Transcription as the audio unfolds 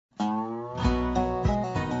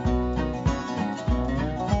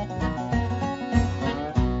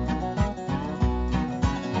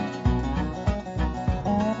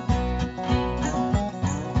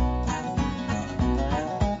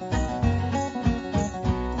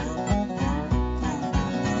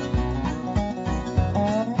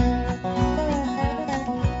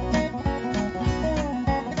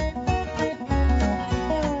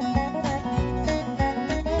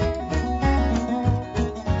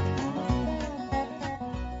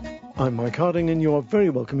I'm Mike Harding, and you are very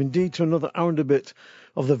welcome indeed to another hour and a bit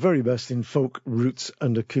of the very best in folk, roots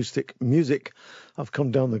and acoustic music. I've come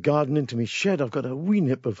down the garden into my shed. I've got a wee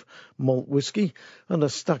nip of malt whiskey and a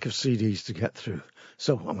stack of CDs to get through.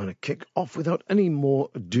 So I'm going to kick off without any more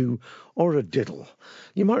ado or a diddle.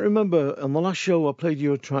 You might remember on the last show I played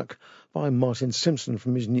you a track by Martin Simpson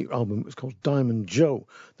from his new album. It was called Diamond Joe,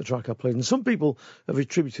 the track I played. And some people have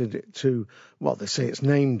attributed it to, well, they say it's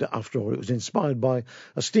named after, or it was inspired by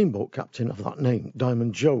a steamboat captain of that name,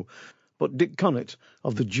 Diamond Joe. But Dick Connett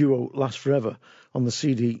of the duo Last Forever on the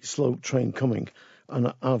CD Slow Train Coming.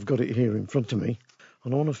 And I've got it here in front of me.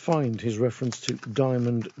 And I want to find his reference to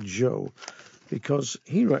Diamond Joe, because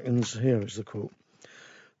he reckons, here is the quote,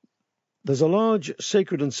 "There's a large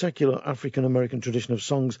sacred and secular African-American tradition of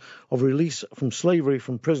songs of release from slavery,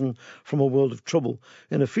 from prison, from a world of trouble.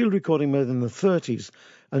 In a field recording made in the 30s,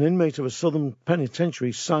 an inmate of a southern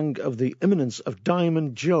penitentiary sang of the imminence of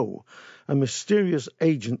Diamond Joe, a mysterious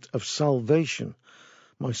agent of salvation.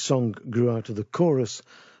 My song grew out of the chorus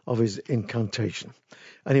of his incantation."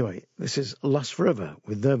 Anyway, this is Last Forever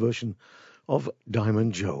with their version of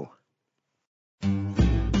Diamond Joe.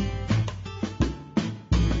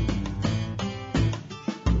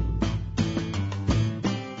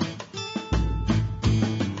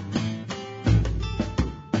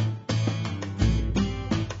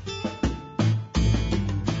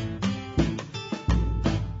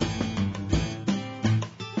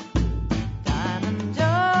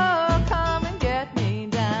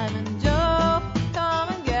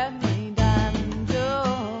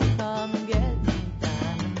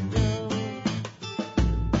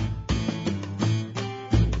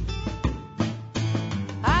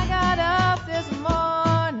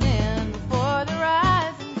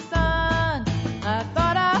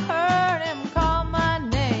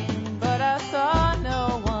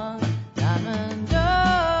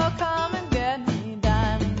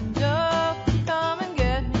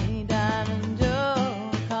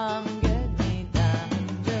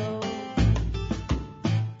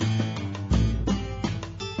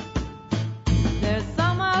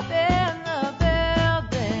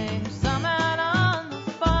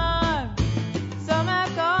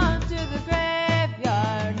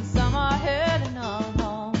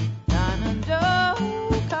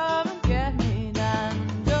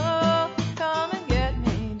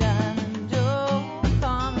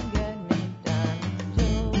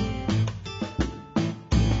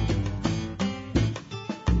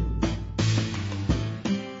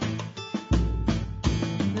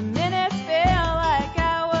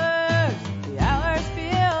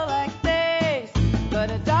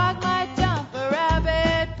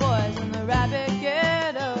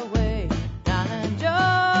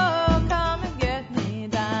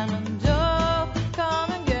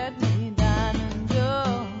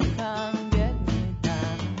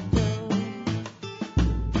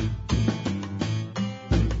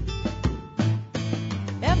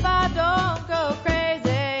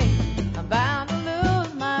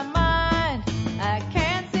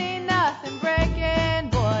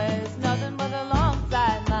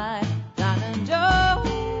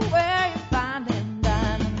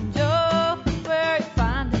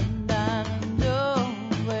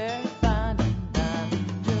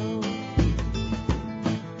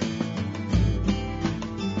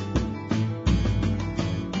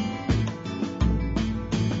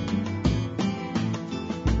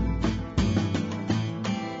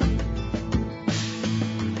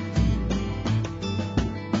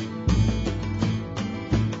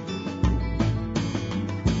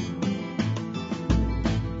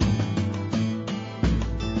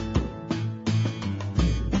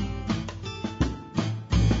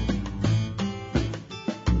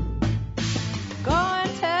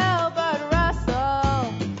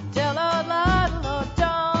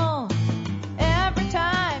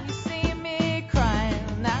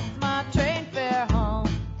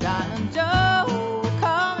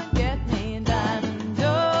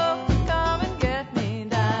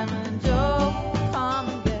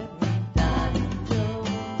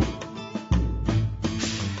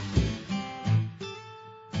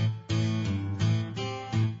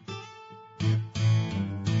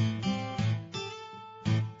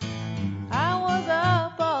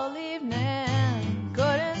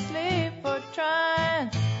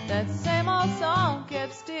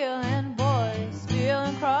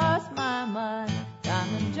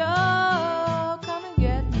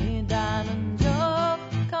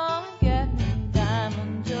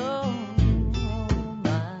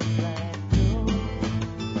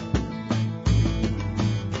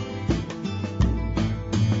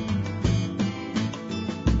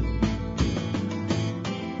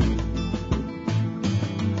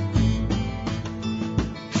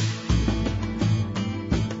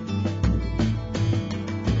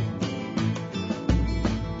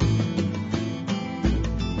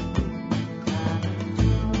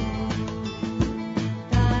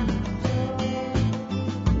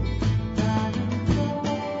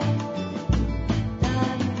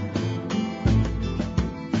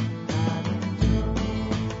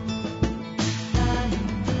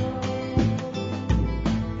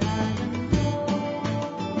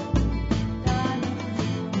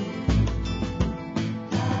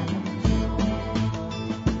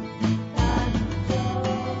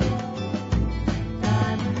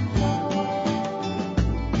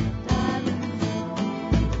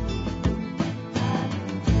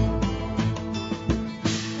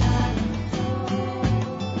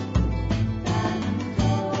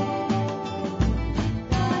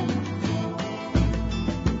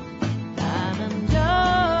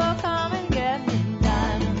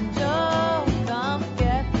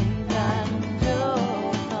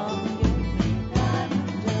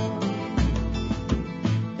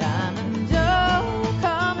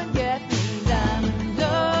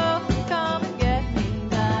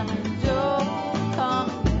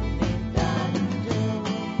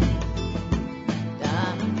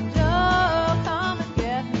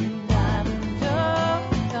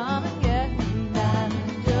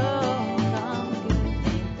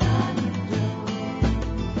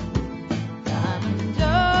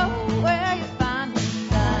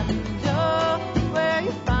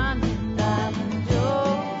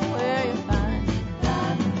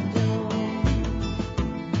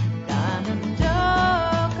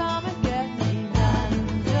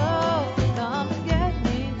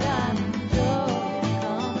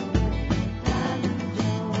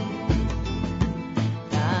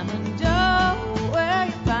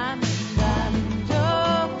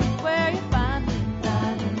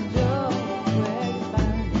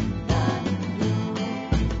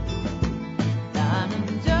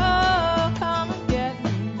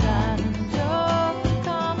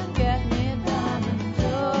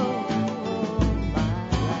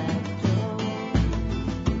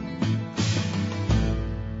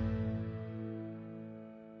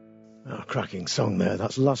 cracking song there.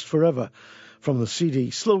 That's Last Forever from the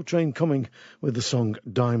CD Slow Train Coming with the song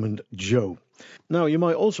Diamond Joe. Now, you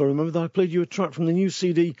might also remember that I played you a track from the new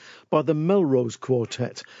CD by the Melrose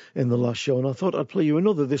Quartet in the last show, and I thought I'd play you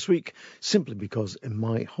another this week simply because, in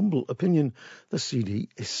my humble opinion, the CD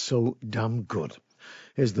is so damn good.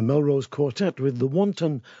 Here's the Melrose Quartet with The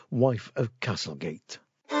Wanton Wife of Castlegate.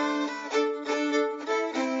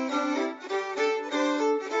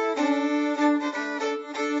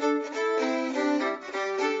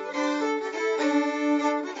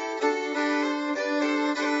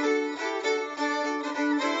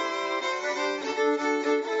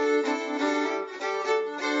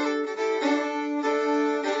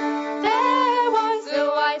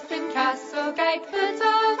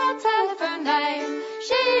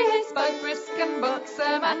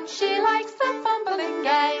 And she likes the fumbling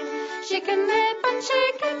game. She can nip and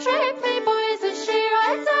she can trip me boys as she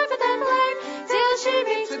rides over the plain, till she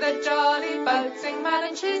meets with a jolly boating man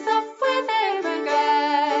and she's off with him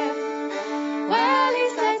again. Well, he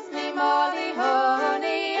says me, Molly,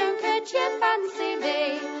 honey, and could you fancy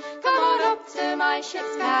me? Come on up to my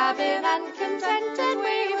ship's cabin and contented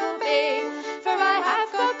we will be, for I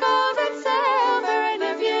have got gold and silver and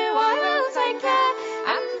of you I will take care,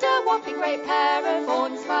 and a whopping great pair of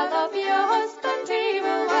horns, my love, your husband he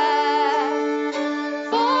will wear.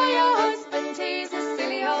 For your husband he's a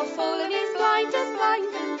silly old fool and he's blind as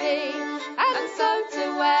blind can be, and so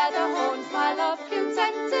to wear the horns, my love,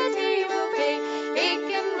 contented he will be. He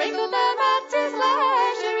can wriggle them at his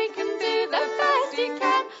leisure, he can do the best he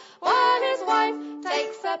can, while his wife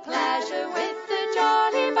takes a pleasure with the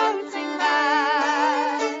jolly boating man.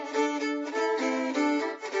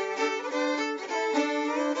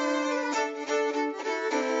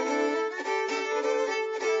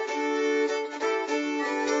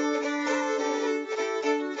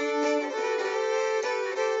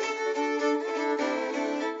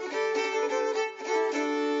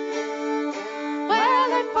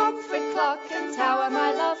 And tower,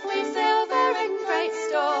 my love, we silver in great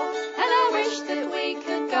store, and I wish that we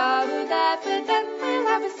could go there, but then we'll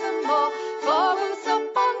have some more, for we'll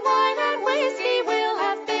sup on wine and whiskey, we'll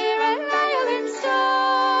have beer and ale in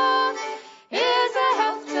store. Here's a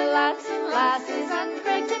health to lads and lasses, and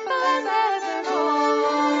great tipple as evermore.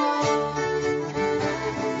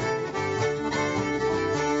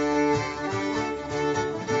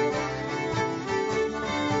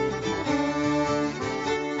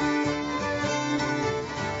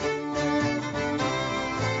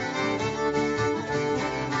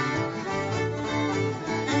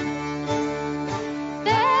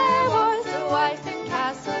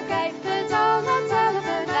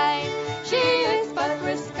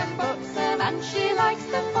 She likes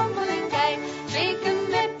the fumbling game. She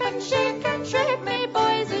can nip and she can trip me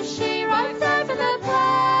boys as she rides over the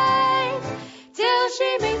plain, till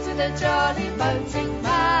she meets with a jolly boating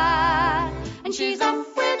man and she's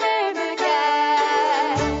off with him again.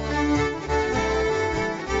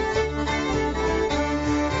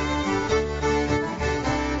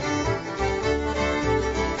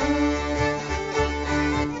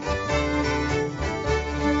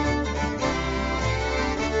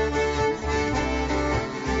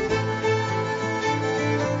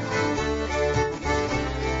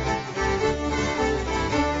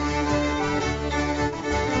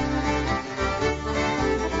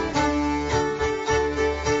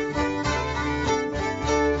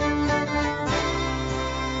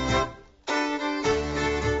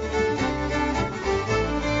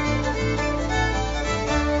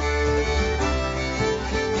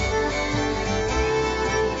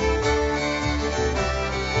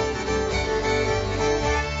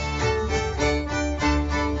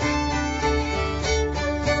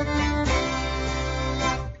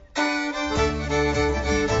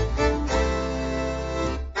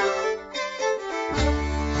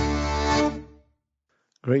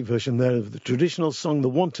 Great version there of the traditional song The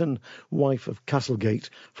Wanton Wife of Castlegate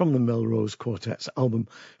from the Melrose Quartet's album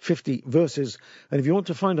 50 Verses. And if you want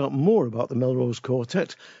to find out more about the Melrose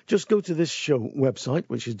Quartet, just go to this show website,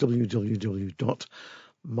 which is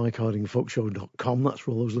www.mikehardingfolkshow.com. That's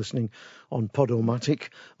for all those listening on Podomatic,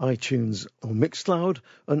 iTunes or Mixcloud.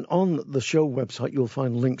 And on the show website, you'll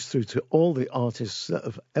find links through to all the artists that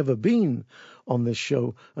have ever been on this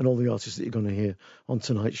show and all the artists that you're going to hear on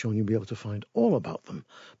tonight's show, and you'll be able to find all about them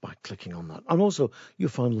by clicking on that. And also you'll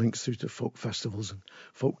find links through to folk festivals and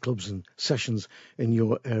folk clubs and sessions in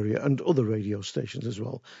your area and other radio stations as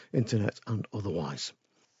well, internet and otherwise.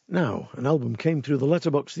 Now, an album came through the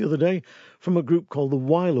letterbox the other day from a group called the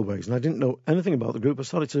Whileaways, and I didn't know anything about the group. I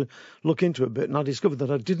started to look into it a bit, and I discovered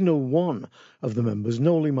that I did know one of the members,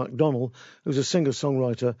 Nolie MacDonald, who's a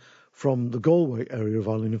singer-songwriter from the Galway area of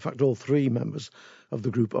Ireland. In fact, all three members of the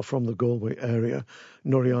group are from the Galway area,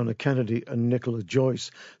 Noriana Kennedy and Nicola Joyce.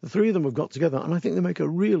 The three of them have got together, and I think they make a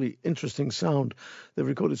really interesting sound. They've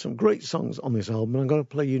recorded some great songs on this album, and I'm going to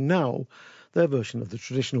play you now their version of the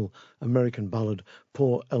traditional American ballad,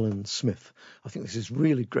 Poor Ellen Smith. I think this is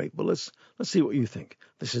really great, but let's see what you think.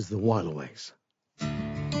 This is The Whileaways.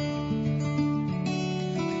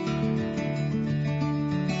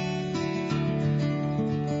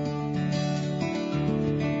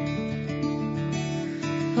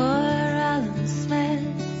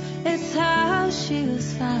 She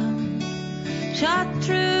was found, shot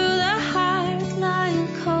through the heart, lying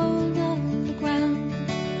cold on the ground.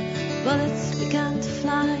 Bullets began to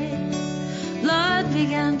fly, blood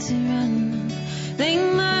began to run. They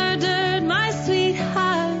murdered my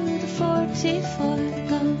sweetheart with a 44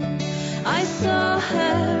 gun. I saw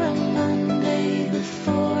her on Monday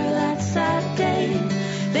before that sad day.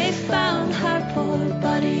 They found her poor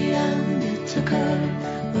body and they took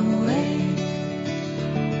her away.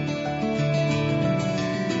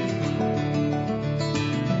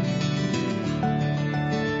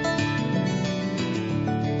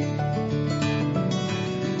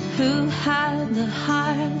 Who had the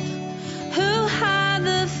heart, who had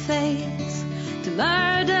the face to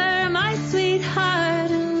murder my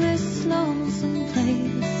sweetheart in this lonesome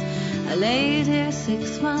place? I laid here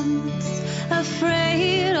 6 months,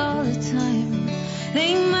 afraid all the time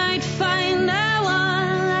they might find the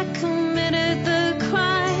one that committed the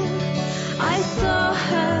crime. I saw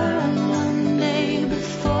her on Monday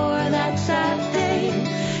before that sad day.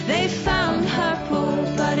 They found her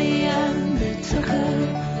poor body and they took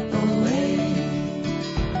her.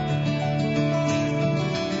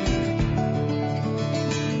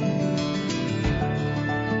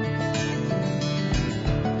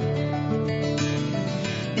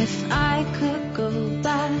 If I could go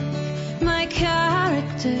back, my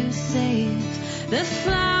character saved. The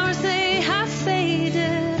flowers they have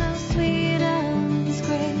faded, how sweet Ellen's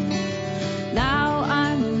grave. Now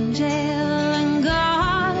I'm in jail and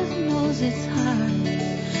God knows it's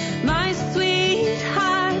hard. My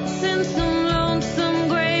sweetheart's in some lonesome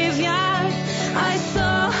graveyard. I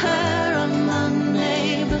saw her on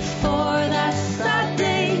Monday before that sad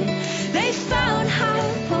day. They found her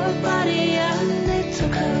poor body and they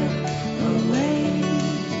took her away.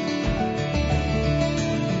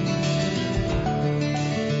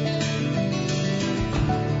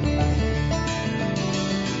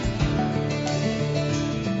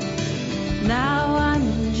 Now I'm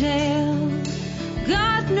in jail,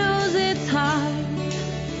 God knows it's hard.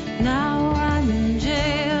 Now I'm in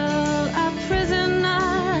jail, a prisoner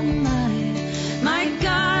am I. My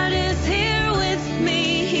God is here with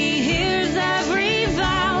me, He hears every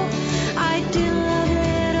vow. I did love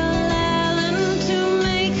little Ellen to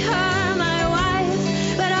make her my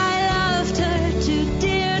wife, but I loved her too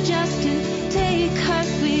dear just to take her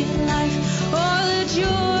sweet life. Oh, the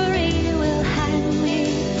jury will hang me,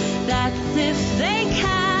 that's if they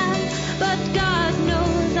can, but God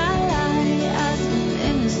knows I lie as an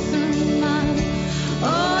innocent man.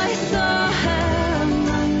 Oh, I saw her on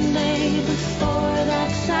Monday before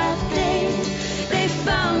that sad day. They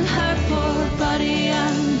found her poor body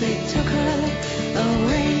and they took her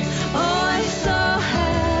away. Oh, I saw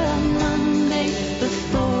her on Monday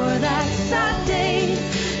before that sad day.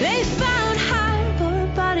 They found her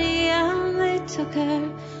poor body and they took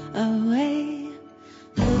her away.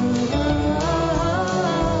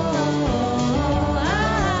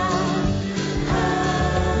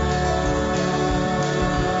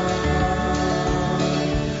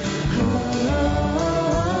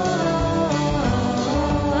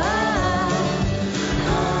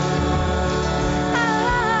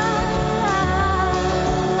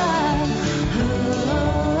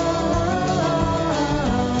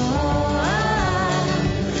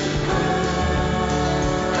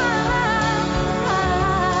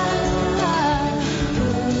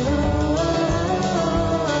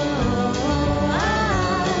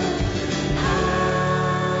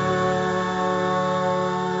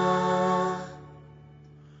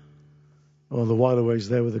 The Whileaways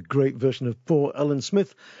there with a great version of Poor Ellen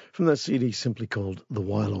Smith from their CD simply called The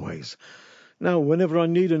Whileaways. Now, whenever I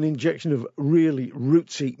need an injection of really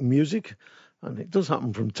rootsy music, and it does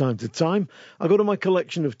happen from time to time, I go to my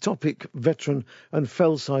collection of Topic, Veteran and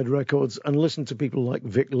Fellside records and listen to people like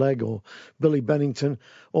Vic Legg or Billy Bennington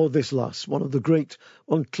or this last, one of the great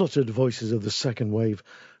uncluttered voices of the second wave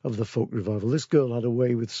of the folk revival. This girl had a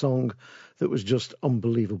way with song that was just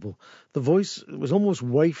unbelievable. The voice was almost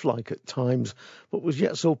waif-like at times, but was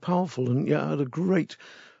yet so powerful and yet had a great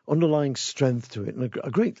underlying strength to it and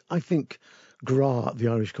a great, I think, gra, the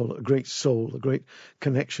Irish call it, a great soul, a great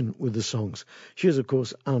connection with the songs. She is, of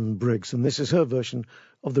course, Anne Briggs, and this is her version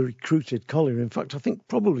of The Recruited Collier. In fact, I think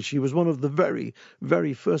probably she was one of the very,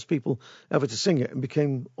 very first people ever to sing it and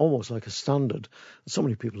became almost like a standard. And so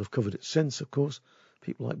many people have covered it since, of course,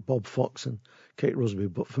 people like Bob Fox and Kate Rusby.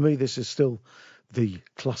 But for me, this is still the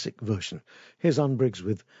classic version. Here's Anne Briggs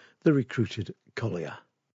with The Recruited Collier.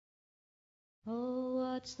 Oh,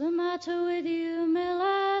 what's the matter with you, my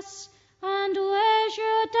lass? And where's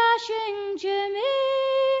your dashing Jimmy?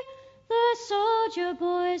 The soldier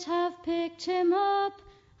boys have picked him up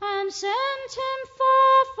and sent him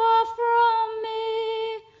far, far from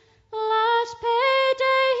me. Last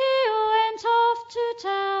payday he went off to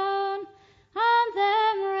town, and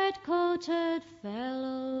them red-coated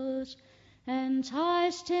fellows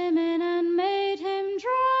enticed him in and made him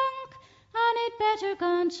drunk, and he'd better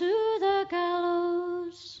gone to the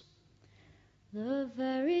gallows. The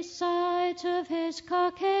very sight of his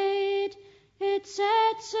cockade, it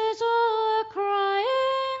sets us all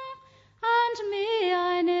a-crying, and me,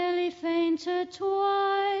 I nearly fainted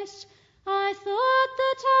twice. I thought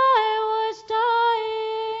that I was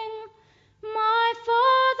dying. My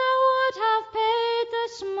father would have paid the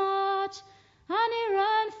smart, and he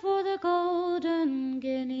ran for the golden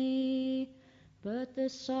guinea. But the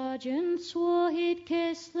sergeant swore he'd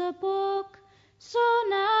kiss the book, so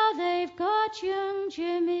now they've got young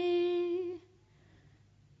Jimmy.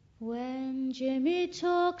 When Jimmy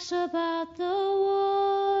talks about the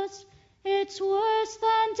wars, it's worse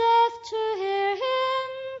than death to hear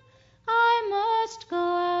him. I must go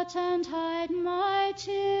out and hide my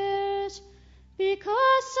tears,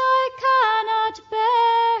 because I cannot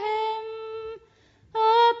bear him.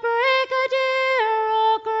 A brigadier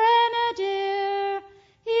or grenadier,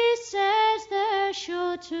 he says they're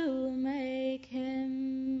sure to make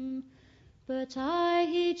him. But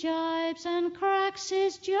he jibes and cracks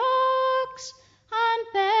his jokes, and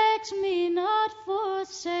begs me not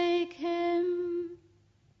forsake him.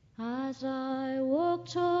 As I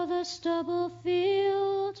walked o'er the stubble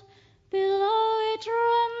field, below it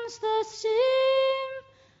runs the seam,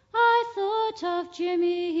 I thought of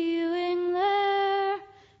Jimmy hewing there,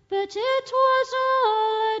 but it was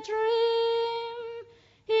all a dream.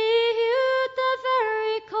 He hewed the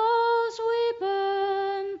very coals we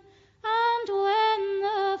burn, and when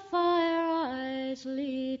the fire eyes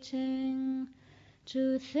leating,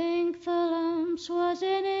 to think the lumps was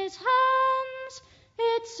in his hands,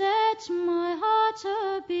 it sets my heart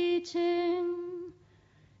a-beating.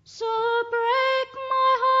 So break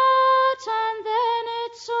my heart and then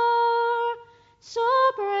it's sore, so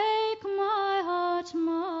break my heart,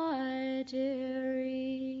 my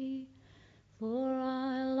dearie, for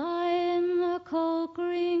I lie in the cold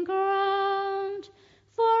green ground,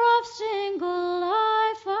 for of single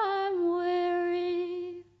life I'm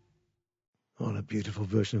weary. What a beautiful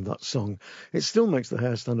version of that song. It still makes the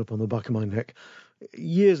hair stand up on the back of my neck.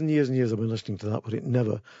 Years and years and years I've been listening to that, but it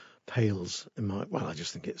never pales in my... Well, I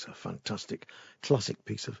just think it's a fantastic, classic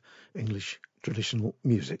piece of English traditional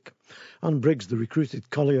music. Anne Briggs, The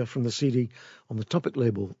Recruited Collier, from the CD on the Topic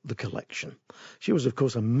label, The Collection. She was, of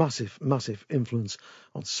course, a massive, massive influence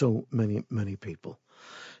on so many, many people.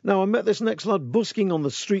 Now, I met this next lad busking on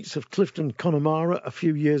the streets of Clifton, Connemara, a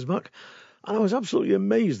few years back, and I was absolutely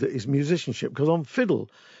amazed at his musicianship, because on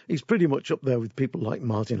fiddle, he's pretty much up there with people like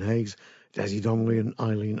Martin Hayes, Desi Donnelly and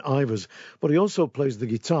Eileen Ivers. But he also plays the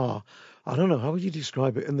guitar, I don't know, how would you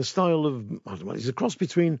describe it, in the style of, I don't know, he's a cross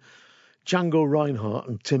between Django Reinhardt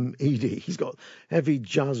and Tim Edey. He's got heavy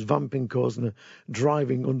jazz vamping chords and a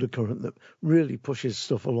driving undercurrent that really pushes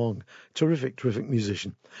stuff along. Terrific, terrific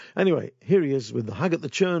musician. Anyway, here he is with the Hag at the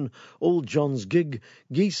Churn, Old John's Gig,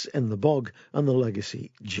 Geese in the Bog and the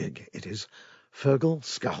Legacy Jig. It is Fergal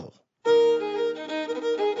Scahill.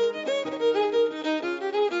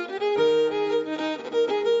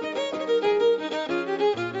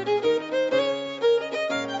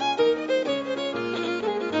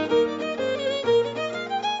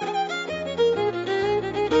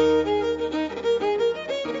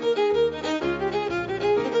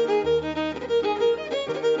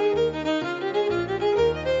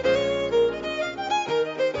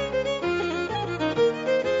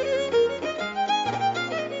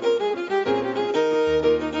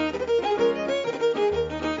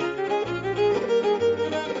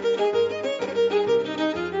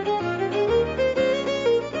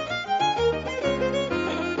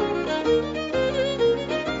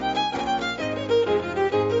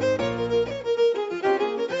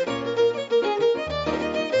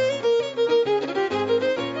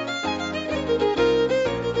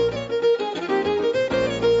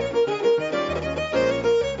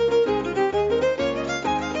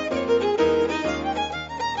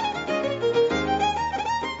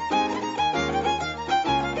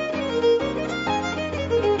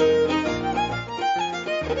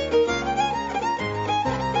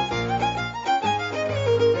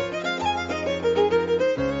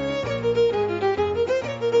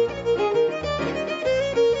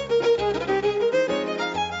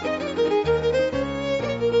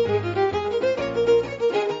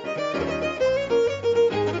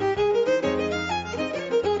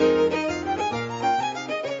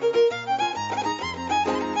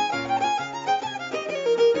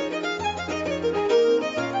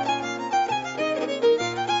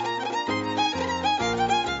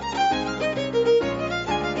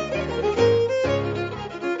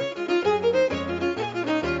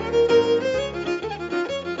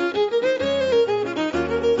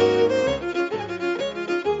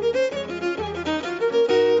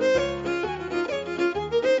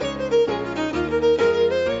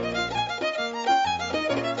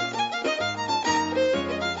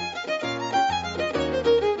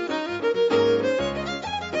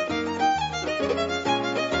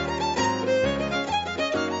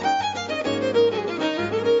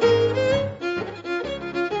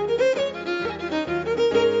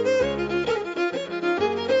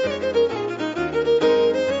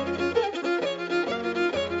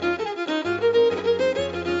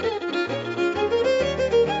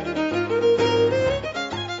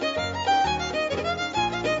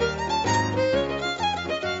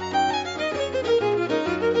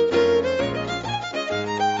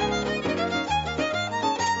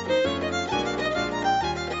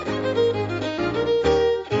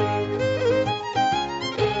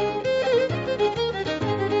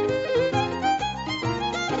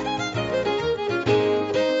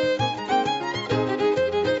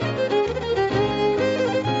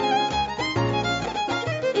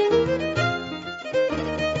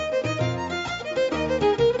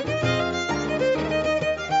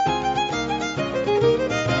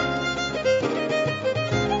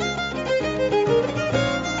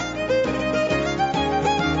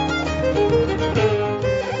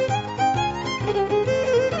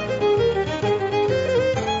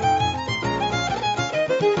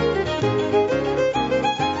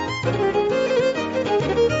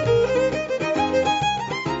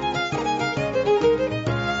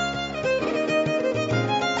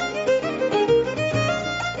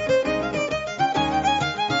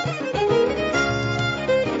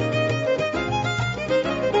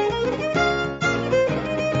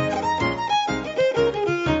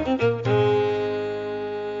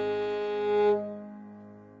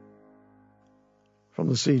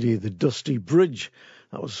 CD, The Dusty Bridge.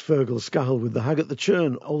 That was Fergal Scahill with The Hag at the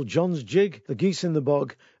Churn, Old John's Jig, The Geese in the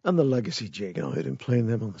Bog, and The Legacy Jig. And I heard him playing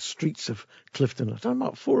them on the streets of Clifton. I don't know,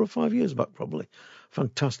 about 4 or 5 years back, probably.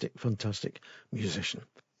 Fantastic, fantastic musician.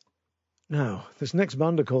 Now, this next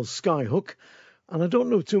band are called Skyhook, and I don't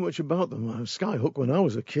know too much about them. Skyhook, when I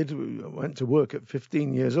was a kid, I went to work at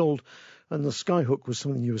 15 years old, and the Skyhook was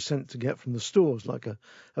something you were sent to get from the stores, like a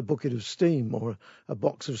bucket of steam or a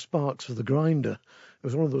box of sparks for the grinder. It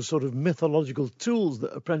was one of those sort of mythological tools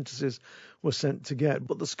that apprentices were sent to get.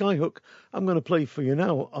 But the Skyhook I'm going to play for you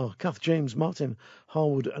now are Kath James, Martin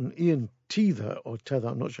Harwood and Ian Tether, or Tether,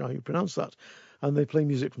 I'm not sure how you pronounce that. And they play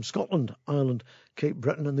music from Scotland, Ireland, Cape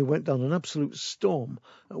Breton, and they went down an absolute storm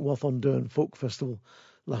at Wath-on-Dearn Folk Festival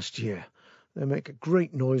last year. They make a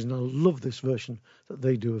great noise, and I love this version that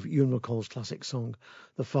they do of Ewan MacColl's classic song,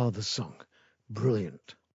 The Father's Song.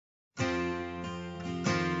 Brilliant.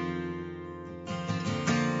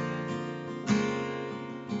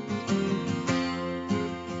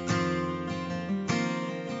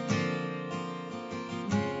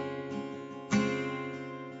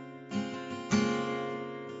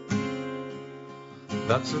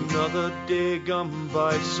 That's another day gone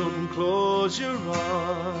by, son, close your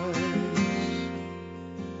eyes.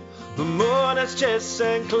 The moon has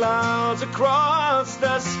chasing clouds across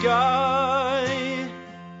the sky.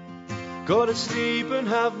 Go to sleep and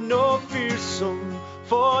have no fear, son,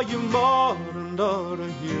 for your mother and daughter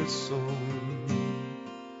here, son.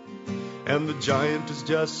 And the giant is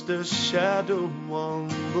just a shadow on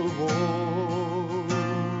the wall.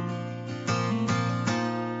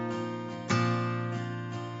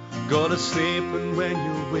 Go to sleep and when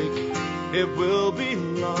you wake, it will be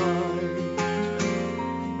light.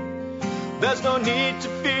 There's no need to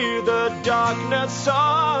fear the darkness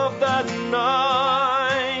of the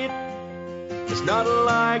night. It's not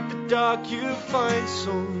like the dark you find,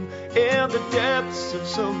 son, in the depths of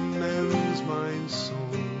some man's mind,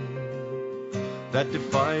 son, that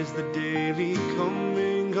defies the daily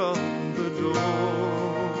coming of the dawn.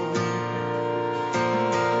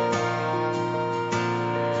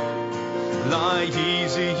 Lie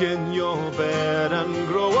easy in your bed and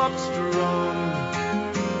grow up strong.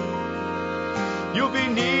 You'll be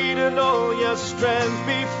needing all your strength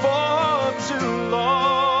before too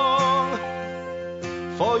long.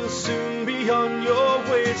 For you'll soon be on your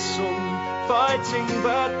way, son, fighting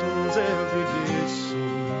battles every day,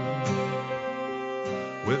 son,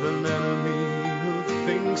 with an enemy who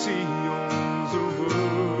thinks he owns the world.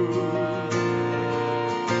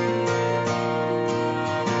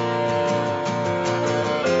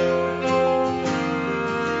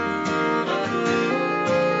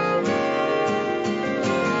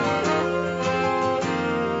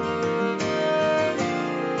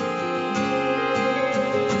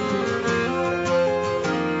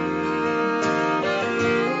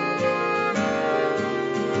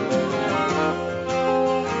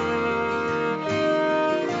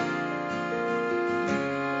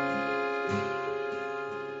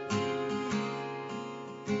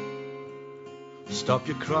 Stop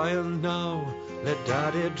your crying now, let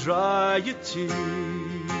daddy dry your tears.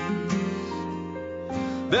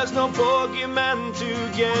 There's no bogeyman to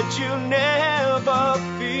get you, never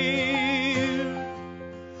fear.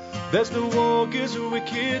 There's no ogres,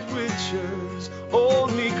 wicked witches,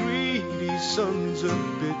 only greedy sons of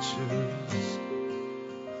bitches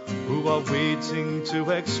who are waiting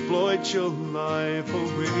to exploit your life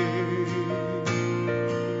away.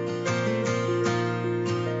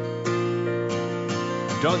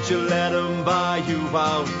 Don't you let them buy you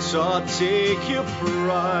out or take your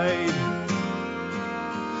pride.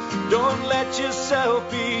 Don't let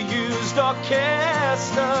yourself be used or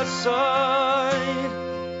cast aside.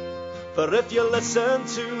 For if you listen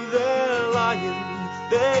to their lying,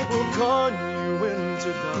 they will con you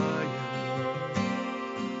into dying.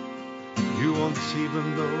 You won't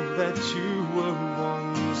even know that you were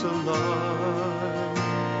once alive.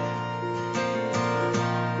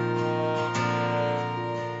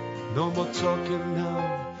 No more talking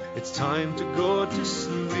now, it's time to go to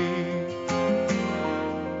sleep.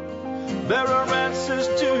 There are answers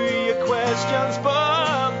to your questions,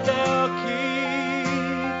 but they'll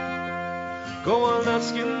keep. Go on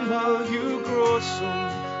asking while you grow, son.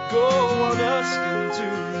 Go on asking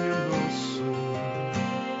till you know, son.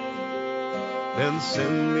 Then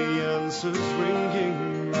send the answers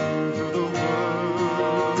ringing through the world.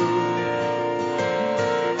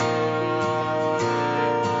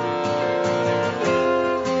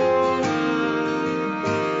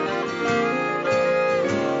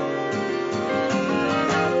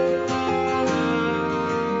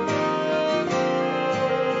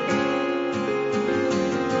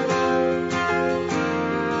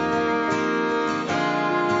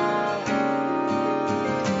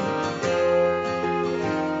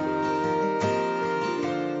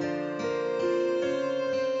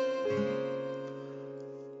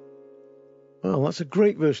 that's a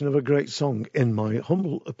great version of a great song, in my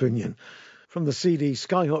humble opinion. From the CD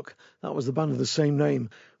Skyhook, that was the band of the same name,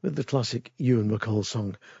 with the classic Ewan MacColl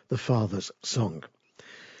song, The Father's Song.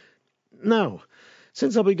 Now,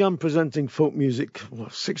 since I began presenting folk music,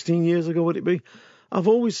 16 years ago would it be, I've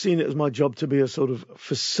always seen it as my job to be a sort of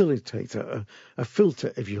facilitator, a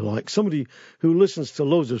filter, if you like, somebody who listens to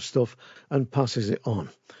loads of stuff and passes it on.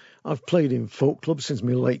 I've played in folk clubs since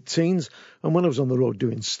my late teens, and when I was on the road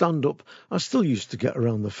doing stand-up, I still used to get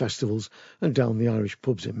around the festivals and down the Irish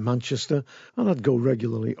pubs in Manchester, and I'd go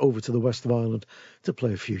regularly over to the west of Ireland to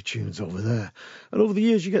play a few tunes over there. And over the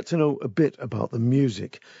years, you get to know a bit about the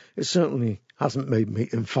music. It certainly hasn't made me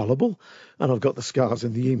infallible, and I've got the scars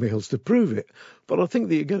in the emails to prove it, but I think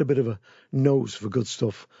that you get a bit of a nose for good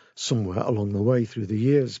stuff somewhere along the way through the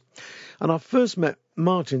years. And I first met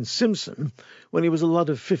Martin Simpson when he was a lad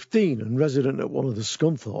of 15 and resident at one of the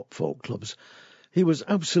Scunthorpe folk clubs. He was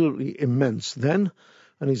absolutely immense then,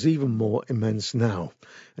 and he's even more immense now.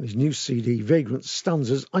 And his new CD, Vagrant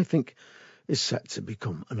Stanzas, I think is set to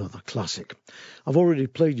become another classic. I've already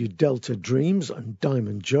played you Delta Dreams and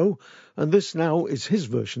Diamond Joe, and this now is his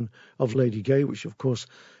version of Lady Gay, which of course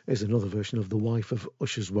is another version of The Wife of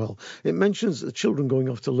Usher's Well. It mentions the children going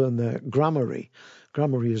off to learn their gramarye.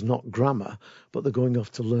 Gramarye is not grammar, but they're going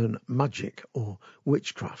off to learn magic or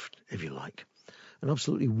witchcraft, if you like. An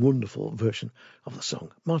absolutely wonderful version of the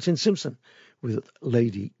song. Martin Simpson with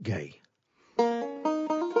Lady Gay.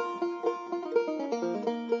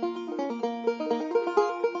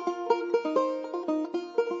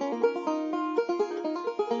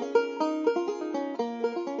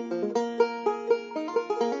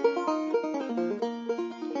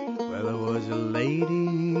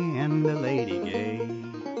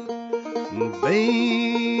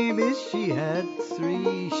 Babies she had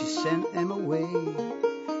 3, she sent them away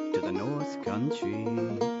to the North Country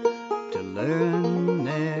to learn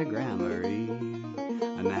their gramarye,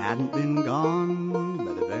 and they hadn't been gone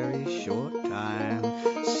but a very short time,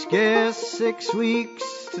 scarce 6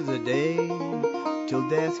 weeks to the day, till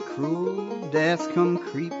death, cruel death, come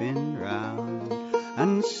creeping round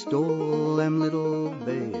and stole them little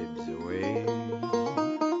babes away.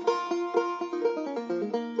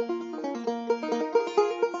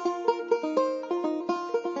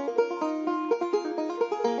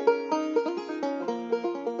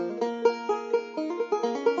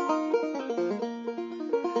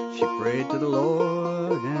 She prayed to the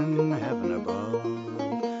Lord in heaven above,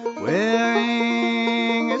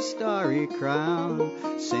 wearing a starry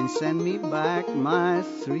crown, saying, send me back my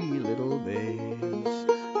 3 little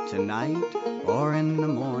babes, tonight or in the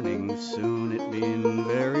morning soon, it being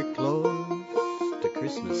very close to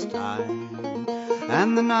Christmas time.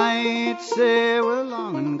 And the nights they were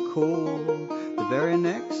long and cold, the very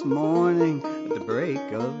next morning at the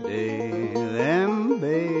break of day, them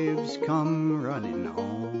babes come running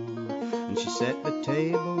home, and she set the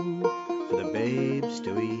table for the babes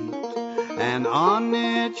to eat, and on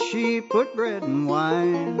it she put bread and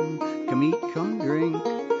wine. Come eat, come drink,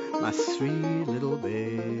 my 3 little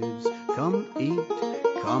babes, come eat,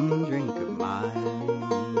 come drink of mine.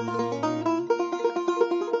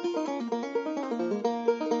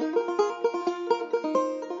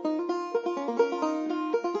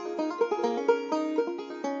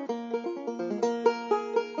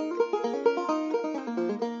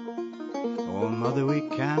 Mother, we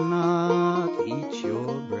cannot eat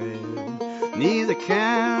your bread, neither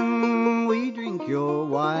can we drink your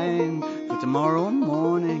wine, for tomorrow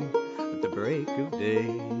morning at the break of day,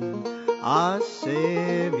 our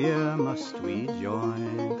Saviour must we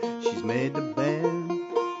join. She's made the bed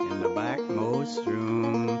in the backmost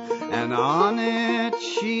room, and on it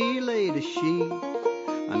she laid a sheet,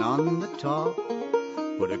 and on the top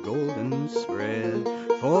put a golden spread,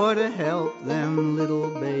 for to help them little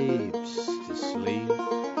babes to sleep.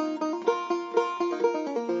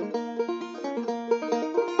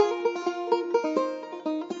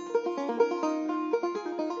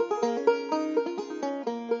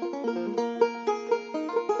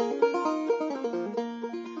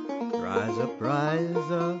 Rise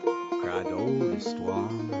up, cried the oldest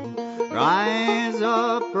one. Rise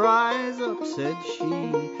up, said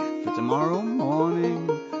she, for tomorrow morning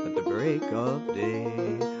at the break of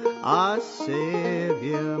day, our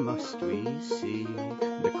Saviour must we see.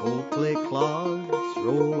 The cold clay clods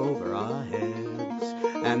roll over our heads,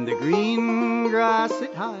 and the green grass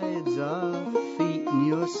it hides our feet, and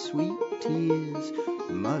your sweet tears,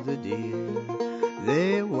 mother dear,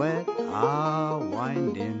 they wet our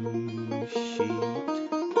winding sheet.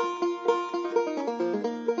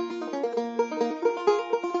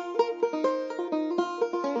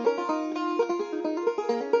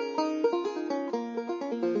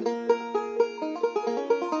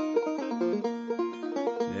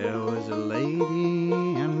 was a lady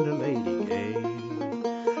and a lady gay,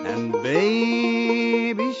 and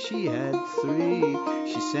baby she had three.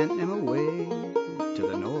 She sent them away to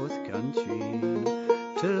the North Country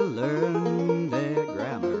to learn their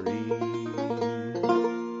grammar.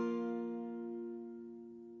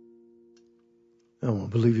 Oh,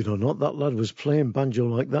 believe it or not, that lad was playing banjo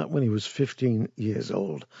like that when he was 15 years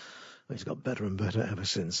old. He's got better and better ever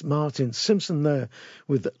since. Martin Simpson there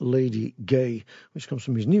with Lady Gay, which comes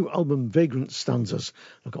from his new album, Vagrant Stanzas.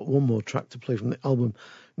 I've got one more track to play from the album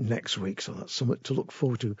next week, so that's something to look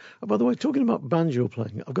forward to. Oh, by the way, talking about banjo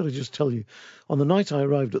playing, I've got to just tell you, on the night I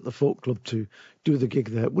arrived at the Folk Club to do the gig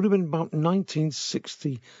there, it would have been about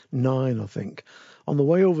 1969, I think. On the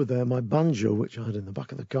way over there, my banjo, which I had in the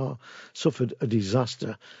back of the car, suffered a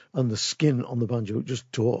disaster, and the skin on the banjo just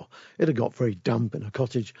tore. It had got very damp in a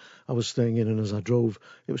cottage I was staying in, and as I drove,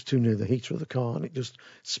 it was too near the heater of the car, and it just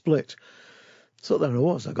split. So there I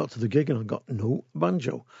was. I got to the gig, and I got no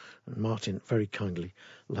banjo. And Martin very kindly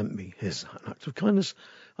lent me his. An act of kindness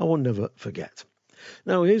I will never forget.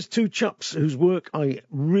 Now, here's two chaps whose work I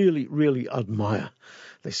really, really admire.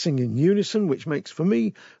 They sing in unison, which makes, for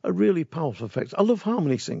me, a really powerful effect. I love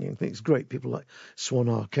harmony singing. I think it's great. People like Swan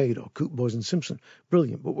Arcade or Coop Boys and Simpson,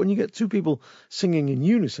 brilliant. But when you get two people singing in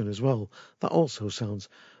unison as well, that also sounds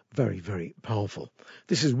very, very powerful.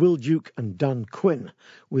 This is Will Duke and Dan Quinn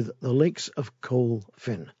with The Lakes of Coal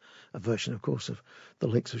Fin, a version, of course, of The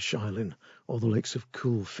Lakes of Shylin or The Lakes of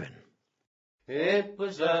Cool Fin. It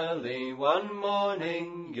was early one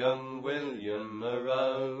morning, young William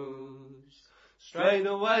arose, straight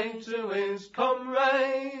away to his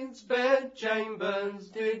comrades' bedchambers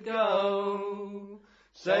did go,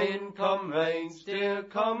 saying, comrades, dear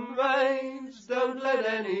comrades, don't let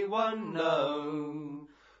anyone know,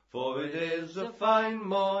 for it is a fine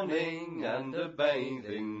morning and a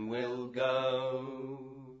bathing will go.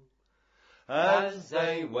 As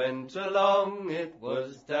they went along, it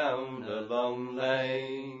was down a long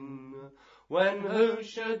lane, when who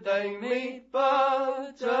should they meet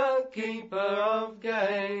but a keeper of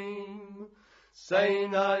game,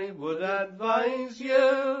 saying, I would advise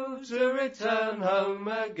you to return home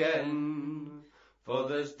again, for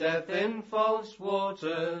there's death in false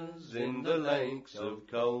waters in the lakes of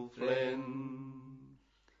Colflyn.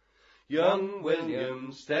 Young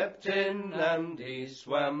William stepped in and he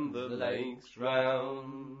swam the lakes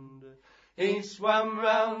round. He swam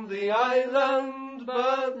round the island,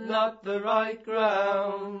 but not the right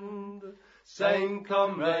ground, saying,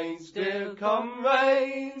 comrades, dear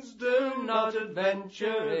comrades, do not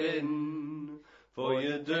adventure in, for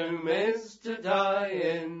your doom is to die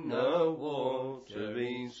in a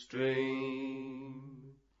watery stream.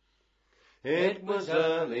 It was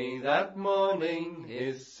early that morning,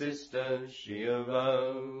 his sister she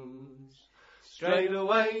arose, straight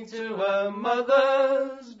away to her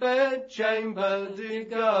mother's bedchamber did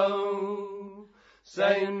go,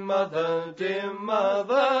 saying, mother, dear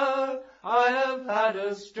mother, I have had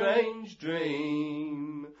a strange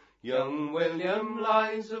dream. Young William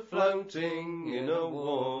lies a-floating in a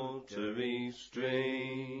watery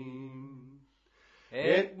stream.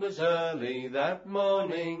 It was early that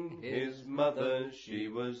morning, his mother she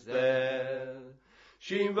was there.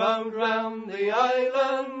 She rode round the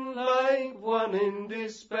island like one in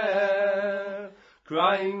despair,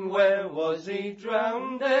 crying, where was he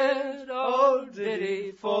drowned, or did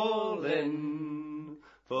he fall in?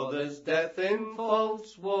 For there's death in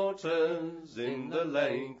false waters in the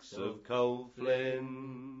lakes of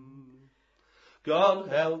Colflyn. God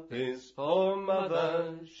help his poor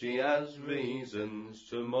mother, she has reasons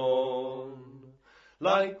to mourn.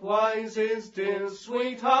 Likewise his dear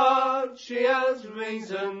sweetheart, she has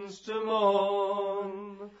reasons to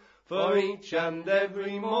mourn. For each and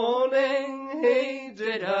every morning he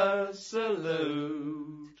did her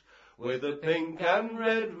salute, with the pink and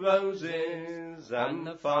red roses and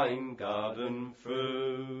the fine garden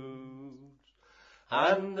fruit.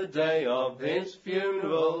 And the day of his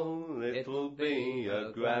funeral, it'll be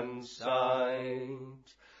a grand sight.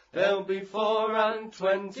 There'll be 24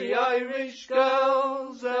 Irish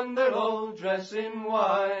girls, and they'll all dress in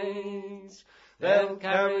white. They'll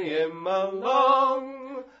carry him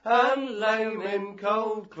along and lay him in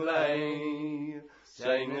cold clay,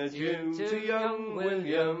 saying adieu to young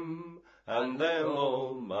William, and they'll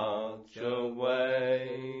all march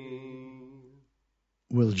away.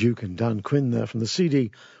 Will Duke and Dan Quinn there from the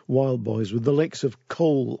CD Wild Boys with The Lakes of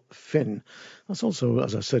Coal Fin. That's also,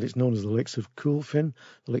 as I said, it's known as the Lakes of Cool Fin,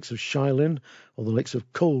 the Lakes of Shylin, or the Lakes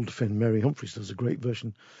of Cold Fin. Mary Humphries does a great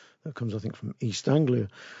version that comes, I think, from East Anglia.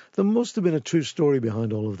 There must have been a true story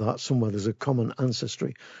behind all of that. Somewhere there's a common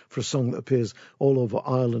ancestry for a song that appears all over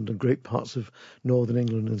Ireland and great parts of northern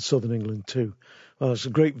England and southern England too. Well, it's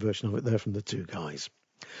a great version of it there from the two guys.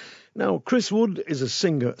 Now, Chris Wood is a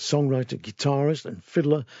singer, songwriter, guitarist and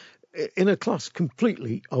fiddler in a class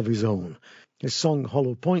completely of his own. His song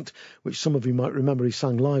Hollow Point, which some of you might remember he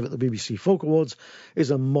sang live at the BBC Folk Awards,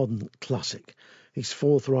 is a modern classic. He's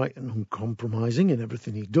forthright and uncompromising in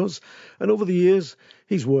everything he does, and over the years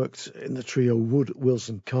he's worked in the trio Wood,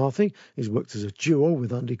 Wilson, Carthy. He's worked as a duo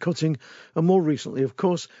with Andy Cutting, and more recently, of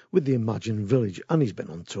course, with the Imagine Village, and he's been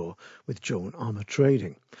on tour with Joan Armour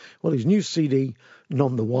Trading. Well, his new CD,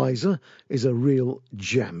 None the Wiser, is a real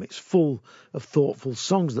gem. It's full of thoughtful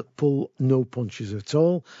songs that pull no punches at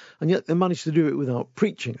all, and yet they manage to do it without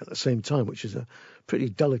preaching at the same time, which is a pretty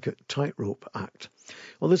delicate tightrope act.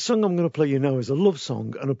 Well, the song I'm going to play you now is a love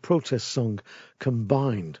song and a protest song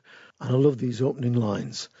combined, and I love these opening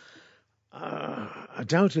lines. I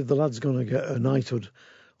doubt if the lad's going to get a knighthood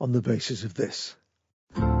on the basis of this.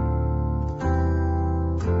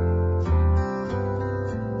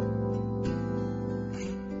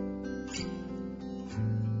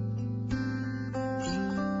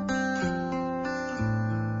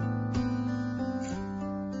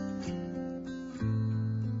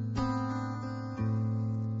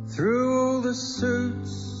 Through all the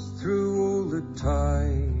suits, through all the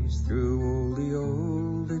ties, through all the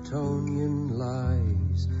old Etonian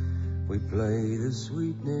lies, we play the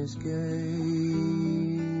sweetness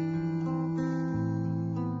game.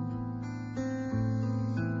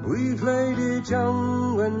 We played it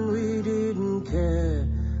young when we didn't care.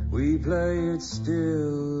 We play it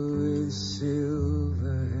still with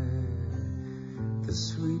silver hair. The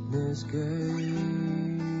sweetness game.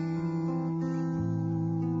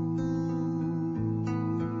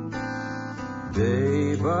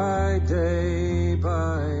 Day by day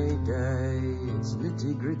by day, it's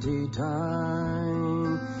nitty-gritty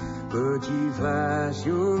time. But you flash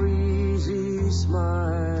your easy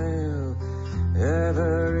smile,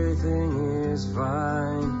 everything is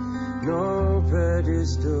fine. No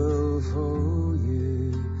pedestal for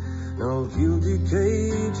you, no gilded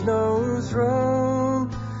cage, no throne.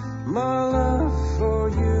 My love for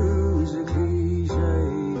you is a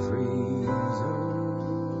cliche-free zone.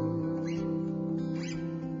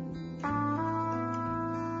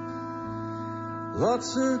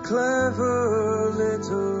 Lots of clever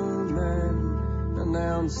little men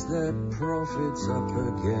announce their profits up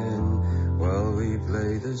again while we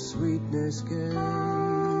play the sweetness game.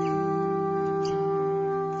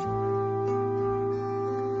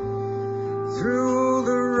 Through all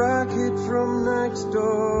the racket from next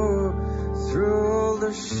door, through all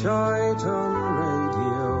the shite on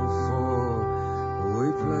Radio 4,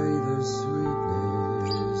 we play the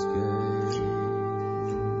sweetness game.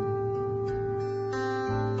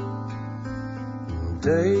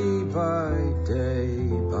 Day by day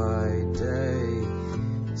by day,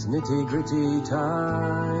 it's nitty-gritty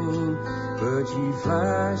time, but you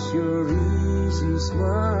flash your easy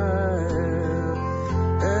smile,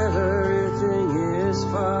 everything is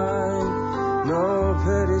fine. No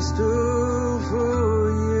pedestal for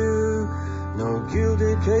you, no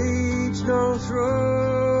gilded cage, no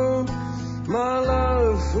throne. My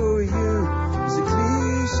love for you is a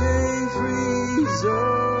cliche-free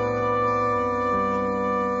zone.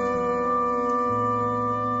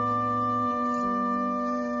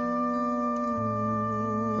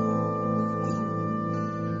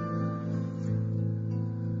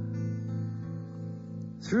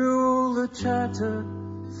 Through all the chatter,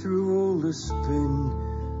 through all the spin,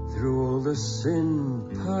 through all the sin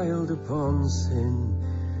piled upon sin,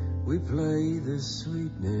 we play the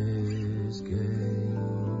sweetness game.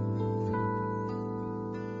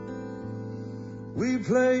 We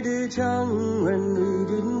played it young when we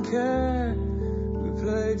didn't care. We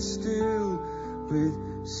played still with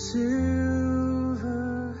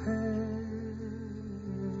silver hair.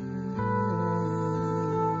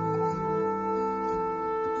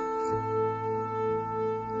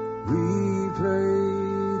 We play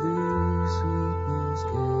the sweetness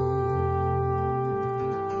game.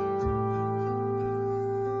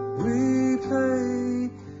 We play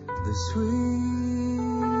the sweetness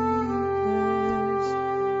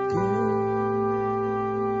game.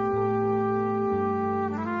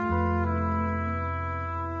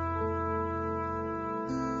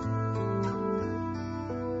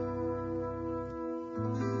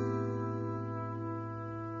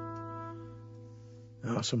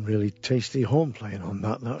 Some really tasty horn playing on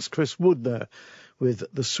that. That's Chris Wood there with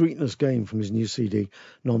The Sweetness Game from his new CD,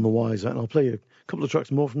 None the Wiser. And I'll play you a couple of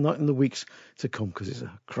tracks more from that in the weeks to come because it's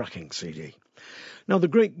a cracking CD. Now, the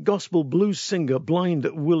great gospel blues singer Blind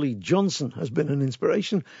Willie Johnson has been an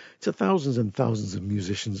inspiration to thousands and thousands of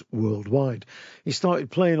musicians worldwide. He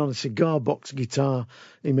started playing on a cigar box guitar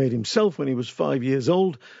he made himself when he was 5 years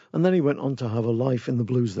old, and then he went on to have a life in the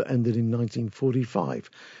blues that ended in 1945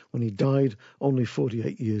 when he died only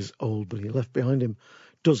 48 years old, but he left behind him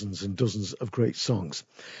dozens and dozens of great songs.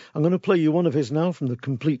 I'm going to play you one of his now from the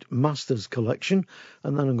Complete Masters collection,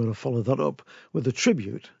 and then I'm going to follow that up with a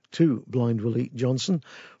tribute to Blind Willie Johnson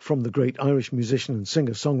from the great Irish musician and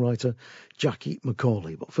singer-songwriter Jackie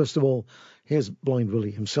McCauley. But first of all, here's Blind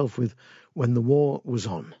Willie himself with When the War Was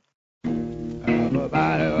On.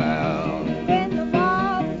 Everybody well. When the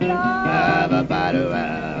war was on. Everybody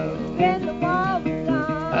well. When the war was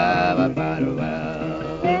on. Everybody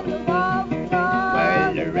well. When the war was on.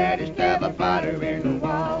 Well, the reddest everybody when the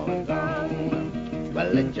war was on.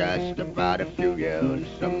 Well, it's just about a few years,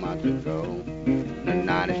 some months ago. The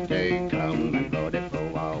United States come and voted for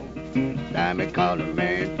war. Sammy called a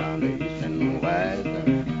man from the east and the west.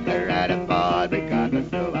 They're right aboard, we got to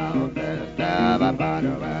do our best. Everybody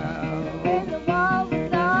well. When the war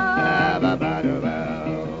was on. Everybody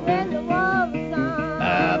well. When the war was on.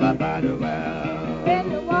 Everybody well. When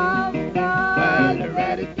the war was on. Well, the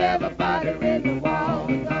reddest everybody when the war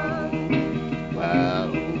was on.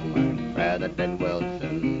 Well, President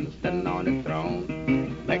Wilson sitting on the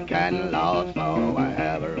throne, making laws for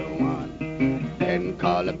everyone. Didn't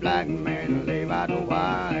call a black man, leave out the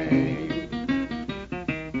white.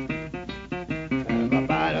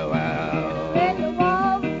 Everybody well. When the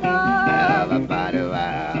war was on. Everybody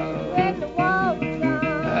well. When the war was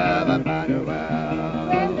on. Everybody well.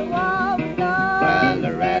 When the war was on. Well,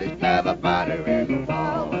 the reddest everybody when the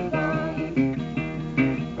war was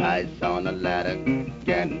on. Price on the ladder,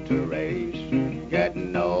 getting to raise,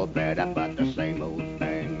 getting no better, but the same old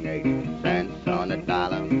thing. 80 cents on a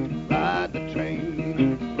dollar, ride the train.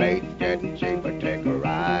 Rates getting cheaper, take a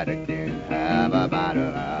ride again. Everybody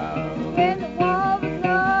well. When the war was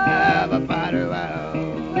on. Everybody well.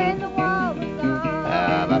 When the war was on.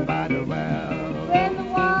 Everybody well. When the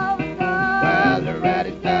war was on. Well, the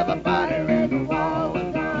reddest everybody when the war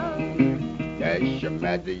was on. Yes, you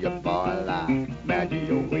measure your boil out, measure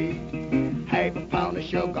your weight. Half a pound of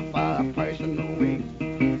sugar for a person a week.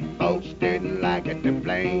 Folks didn't like it, they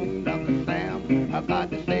blamed Uncle Sam. I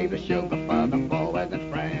got to save the sugar for the boys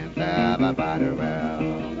and friends. Everybody well.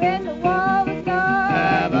 When the war was on.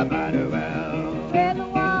 Everybody well. When the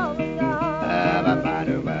war was on.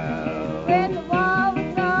 Everybody well. When the war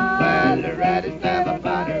was on. Well, the reddest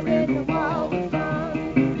everybody when the war was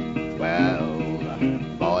on. Well,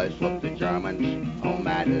 boys whooped the Germans on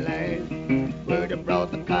Madeleine. Would have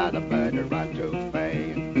brought the car, the bird to run too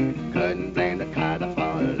fast. Couldn't blame the car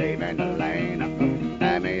for leaving the lane.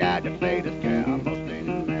 Sammy had to play the scare most any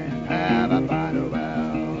man. Everybody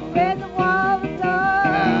well. When the war was on.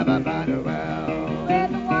 Everybody well.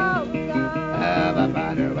 When the war was on.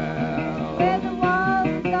 Everybody well. When the war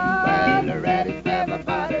was on. Well, the reddest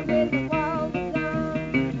everybody when the war was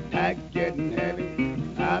on. Tax getting heavy,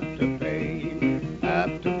 up to pay,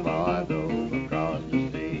 up to Bordeaux, across the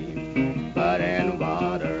sea. But in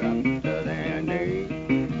water up to their knees,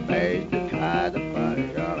 face the Kaiser for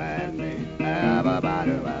you and me.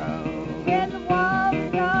 Everybody well. When the war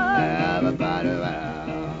was on. Everybody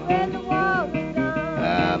well. When the war was on.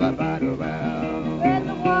 Everybody well. When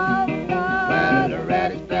the war was on. Well, the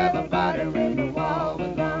reddest everybody when the war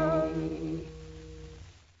was on.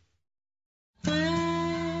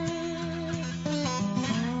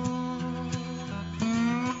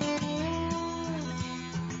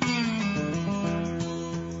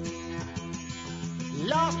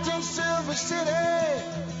 Lost in Silver City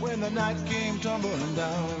when the night came tumbling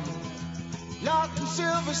down. Lost in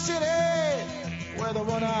Silver City where the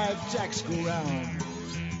one-eyed jacks go round.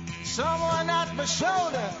 Someone at my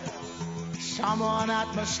shoulder, someone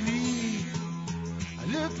at my sleeve. I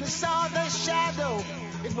looked and saw the shadow,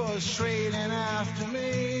 it was trailing after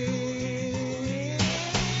me.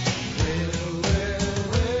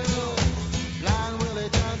 Well, Blind Willie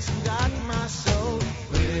Johnson got my soul.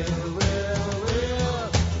 Well,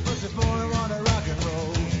 but the boy wanna rock and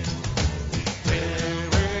roll.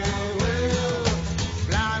 Well,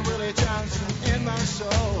 Blind Willie Johnson in my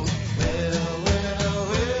soul. Well,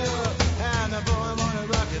 and the boy wanna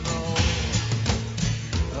rock and roll.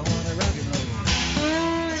 I wanna rock and roll.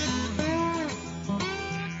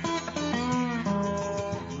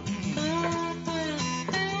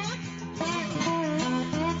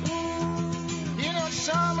 You know,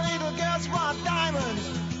 some little girls want diamonds,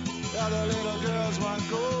 other little girls want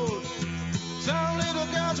gold. Some little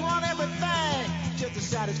girls want everything, to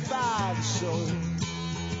satisfy the soul.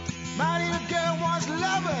 My little girl wants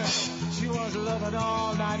loving, she wants loving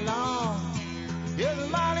all night long. Yes,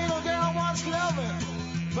 my little girl wants loving,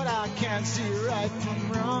 but I can't see right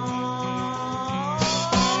from wrong.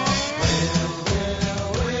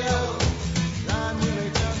 Well, Blind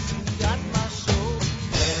Willie Johnson got my soul.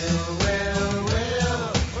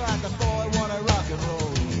 Well, but the boy wanna rock and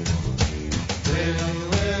roll.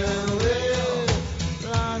 Well,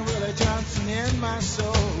 Blind Willie Johnson in my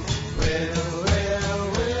soul. Well,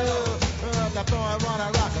 but the boy wanna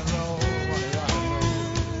rock and roll.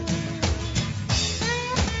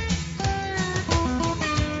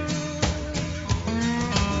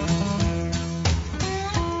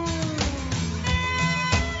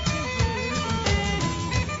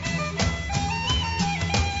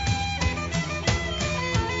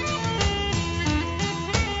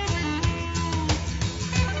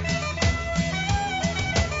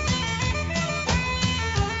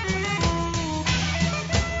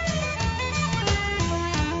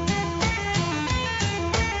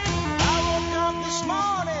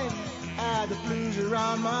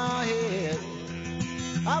 Around my head.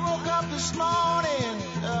 I woke up this morning,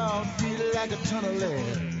 feeling like a ton of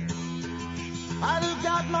lead. I looked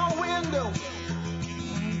out my window,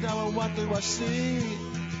 and what do I see?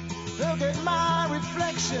 Look at my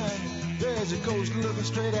reflection, there's a ghost looking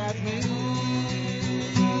straight at me.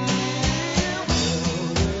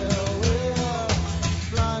 Well,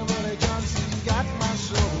 Blind Willie Johnson got my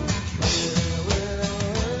soul.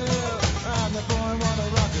 Well, I'm the boy wanna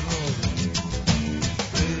rock and roll.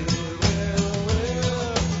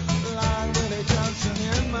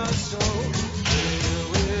 In my soul,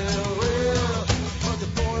 but the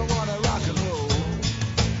boy wanna rock and roll.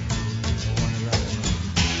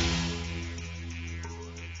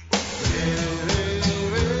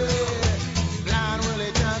 Blind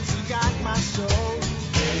Willie Johnson got my soul.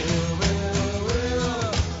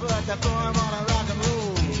 But the boy wanna rock and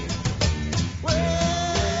roll. Well,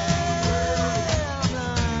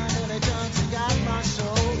 Blind Willie Johnson got my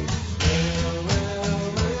soul.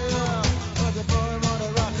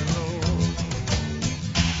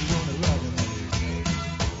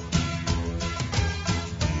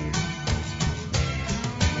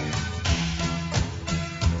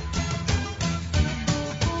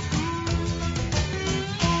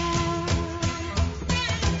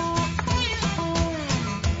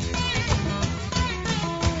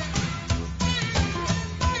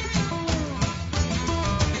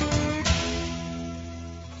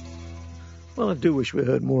 Well, I do wish we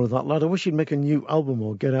heard more of that lad. I wish he'd make a new album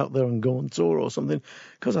or get out there and go on tour or something,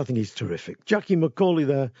 because I think he's terrific. Jackie McCauley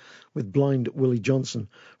there with Blind Willie Johnson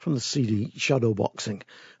from the CD Shadowboxing.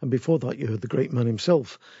 And before that, you heard the great man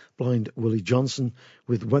himself, Blind Willie Johnson,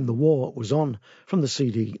 with When the War Was On from the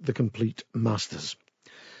CD The Complete Masters.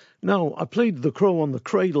 Now, I played The Crow on the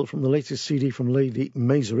Cradle from the latest CD from Lady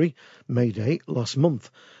Masery, Mayday, last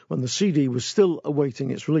month, when the CD was still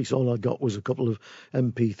awaiting its release. All I got was a couple of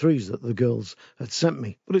MP3s that the girls had sent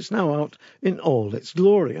me. But it's now out in all its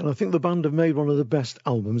glory, and I think the band have made one of the best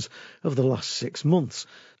albums of the last 6 months.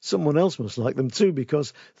 Someone else must like them too,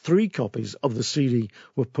 because 3 copies of the CD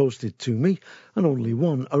were posted to me, and only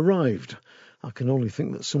 1 arrived. I can only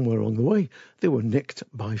think that somewhere along the way they were nicked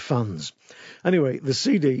by fans. Anyway, the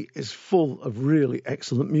CD is full of really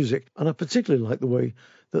excellent music, and I particularly like the way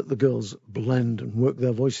that the girls blend and work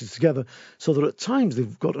their voices together, so that at times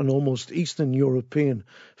they've got an almost Eastern European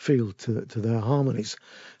feel to their harmonies.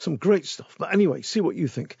 Some great stuff. But anyway, see what you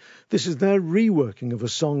think. This is their reworking of a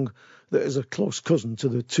song that is a close cousin to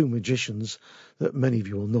the Two Magicians, that many of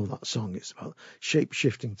you will know that song. It's about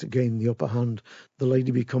shape-shifting to gain the upper hand. The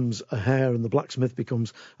lady becomes a hare and the blacksmith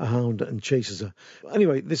becomes a hound and chases her.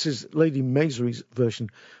 Anyway, this is Lady Masery's version,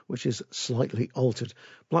 which is slightly altered.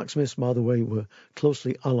 Blacksmiths, by the way, were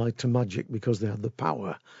closely allied to magic because they had the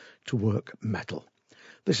power to work metal.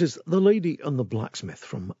 This is The Lady and the Blacksmith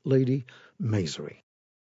from Lady Masery.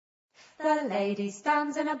 The lady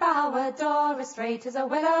stands in a bower door as straight as a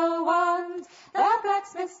willow wand. The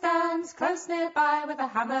blacksmith stands close nearby with a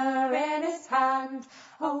hammer in his hand.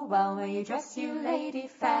 Oh, well may you dress, you lady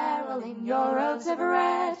fair, all in your robes of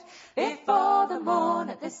red. Before the morn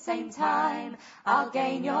at this same time, I'll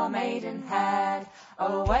gain your maidenhead.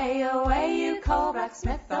 Away, away, you cold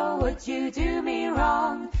blacksmith, oh, would you do me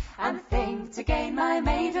wrong, and think to gain my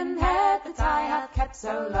maidenhead that I have kept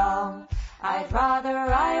so long. I'd rather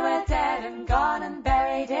I were dead and gone and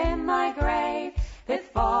buried in my grave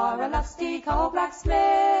before a lusty cold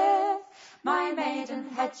blacksmith my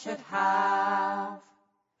maidenhead should have.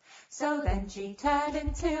 So then she turned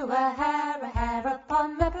into a hare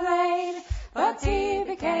upon the plain, But he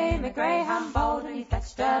became a greyhound bold and he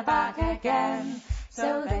fetched her back again.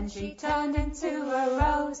 So then she turned into a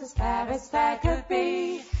rose as fair could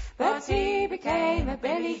be. But he became a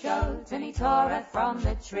billy goat and he tore her from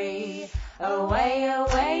the tree. Away,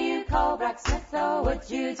 away, you coal blacksmith, oh, would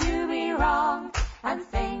you do me wrong? And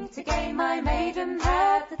think to gain my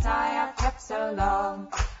maidenhead that I have kept so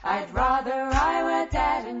long. I'd rather I were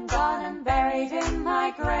dead and gone and buried in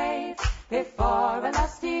my grave before a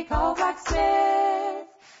lusty coal blacksmith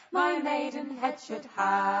my maidenhead should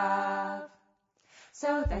have.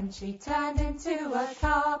 So then she turned into a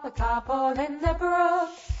carp all in the brook.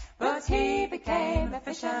 But he became a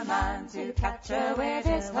fisherman to catch her with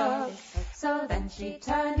his hook. So then she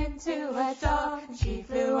turned into a dog and she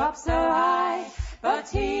flew up so high. But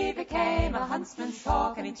he became a huntsman's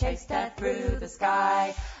hawk and he chased her through the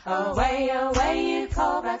sky. Away, away, you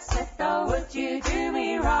coal blacksmith, oh, would you do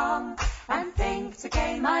me wrong? And think to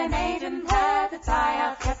gain my maidenhead that I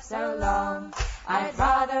have kept so long. I'd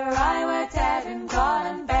rather I were dead and gone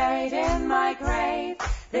and buried in my grave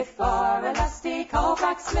before a lusty coal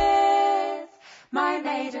blacksmith my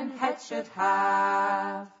maidenhead should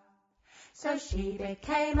have. So she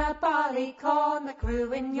became a barleycorn that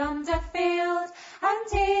grew in yonder field,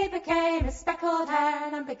 and he became a speckled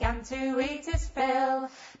hen and began to eat his fill.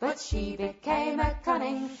 But she became a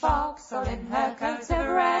cunning fox all in her coat of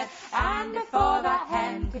red, and before that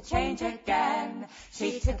hen could change again,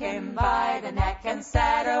 she took him by the neck and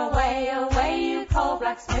said, away, away, you coal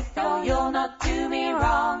blacksmith, oh, you'll not do me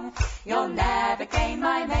wrong. You'll never gain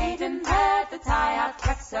my maidenhead that I have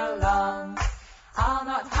kept so long. I'll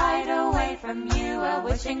not hide away from you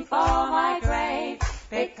a-wishing for my grave,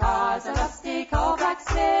 because a lusty coal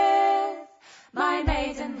blacksmith my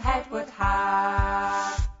maidenhead would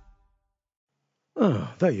have.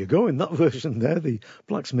 Ah, there you go. In that version there, the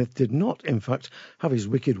blacksmith did not, in fact, have his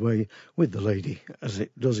wicked way with the lady, as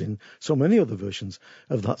it does in so many other versions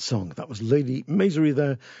of that song. That was Lady Masery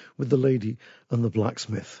there with the lady and the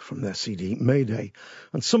blacksmith from their CD Mayday.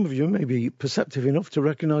 And some of you may be perceptive enough to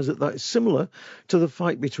recognise that that is similar to the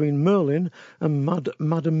fight between Merlin and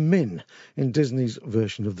Madam Min in Disney's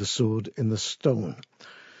version of The Sword in the Stone.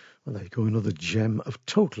 Well, there you go, another gem of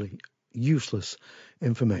totally useless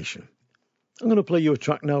information. I'm going to play you a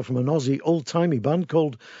track now from an Aussie old-timey band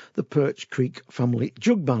called the Perch Creek Family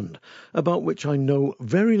Jug Band, about which I know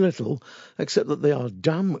very little, except that they are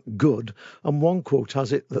damn good, and one quote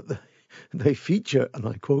has it that they feature, and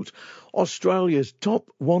I quote, Australia's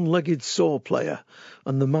top one-legged saw player,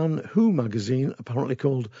 and the Man Who magazine apparently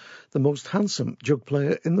called the most handsome jug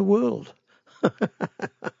player in the world.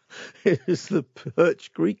 It is the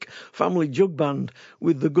Perch Creek Family Jug Band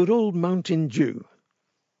with the good old Mountain Dew.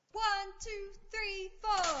 1, 2, 3,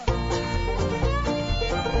 4.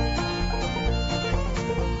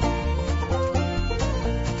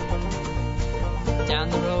 Down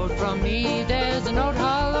the road from me there's an old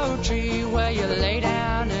hollow tree where you lay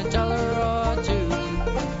down $1 or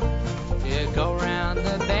 $2. You go round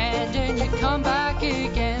the bend and you come back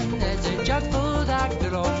again. There's a jug full of that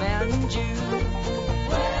good old Mountain Dew.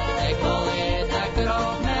 They call it that good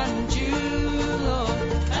old Mountain Dew, Lord,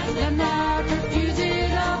 and then I refuse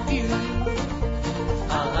it of you.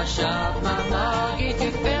 I'll hush up my mug if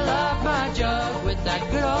you fill up my jug with that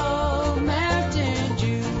good old Mountain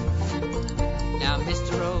Dew. Now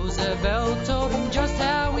Mr. Roosevelt told him just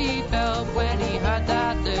how he felt when he heard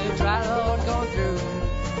that the dry load going through.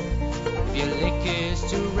 If your liquor's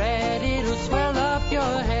too red, it'll swell up your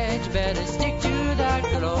head. You better stick to that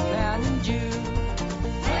good old Mountain Dew.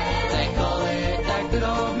 They call it that good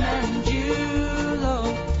old Mountain Dew,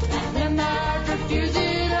 Lord, and then I refuse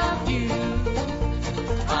it of you.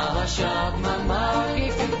 I'll hush up my mug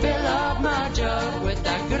if you fill up my jug with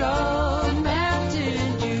that good old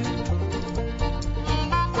Mountain Dew.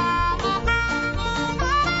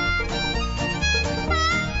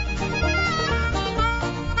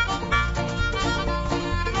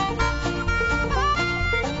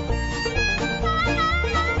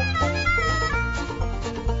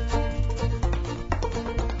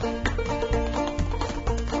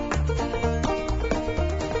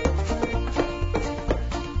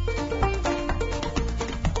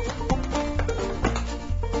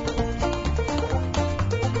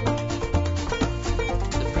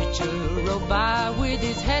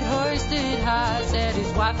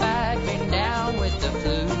 Wife had been down with the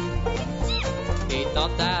flu. He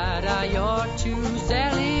thought that I ought to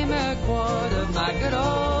sell him a quart of my good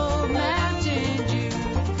old Mountain Dew.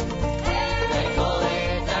 They call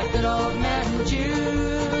it that good old Mountain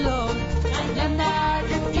Dew, Lord, and then I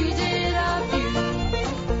refuse it of you.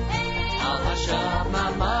 I'll hush up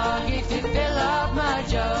my mug if you fill up my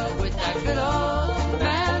jug with that good old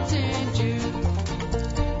Mountain Dew.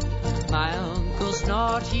 My Uncle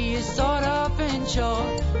Snort, he is sort of and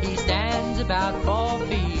short. He stands about 4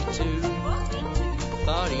 feet 2.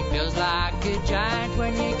 But he feels like a giant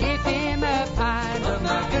when you give him a pint of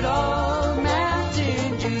my good old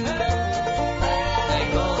Mountain Dew. They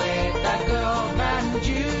call it that good old Mountain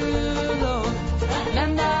Dew, Lord,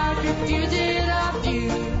 and I refuse it of you.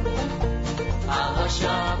 I'll hush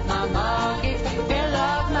up my mug if you fill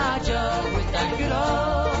up my jug with that good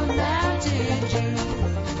old Mountain Dew.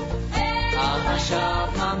 I'll hush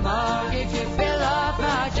up my mug if you fill up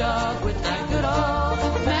my jug with that good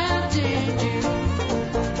old Mountain Dew.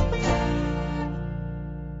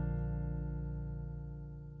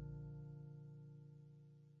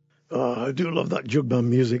 Oh, I do love that jug band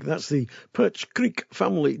music. That's the Perch Creek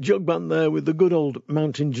family jug band there with the good old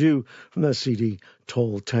Mountain Dew from their CD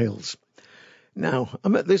Tall Tales. Now, I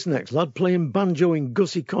met this next lad playing banjo in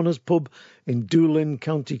Gussie Connor's pub in Doolin,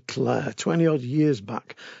 County Clare, 20-odd years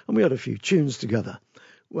back, and we had a few tunes together.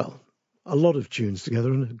 Well, a lot of tunes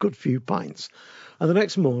together and a good few pints. And the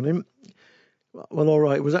next morning, well, all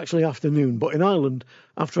right, it was actually afternoon, but in Ireland,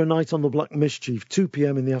 after a night on the Black Mischief, 2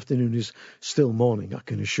 p.m. in the afternoon is still morning, I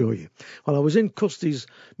can assure you. Well, I was in Custy's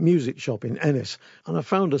music shop in Ennis, and I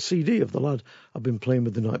found a CD of the lad I've been playing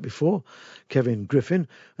with the night before, Kevin Griffin,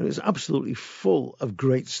 and it's absolutely full of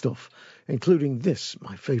great stuff, including this,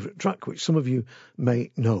 my favourite track, which some of you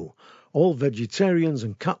may know. All vegetarians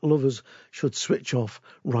and cat lovers should switch off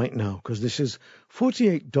right now, because this is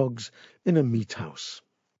 48 Dogs in a Meat House.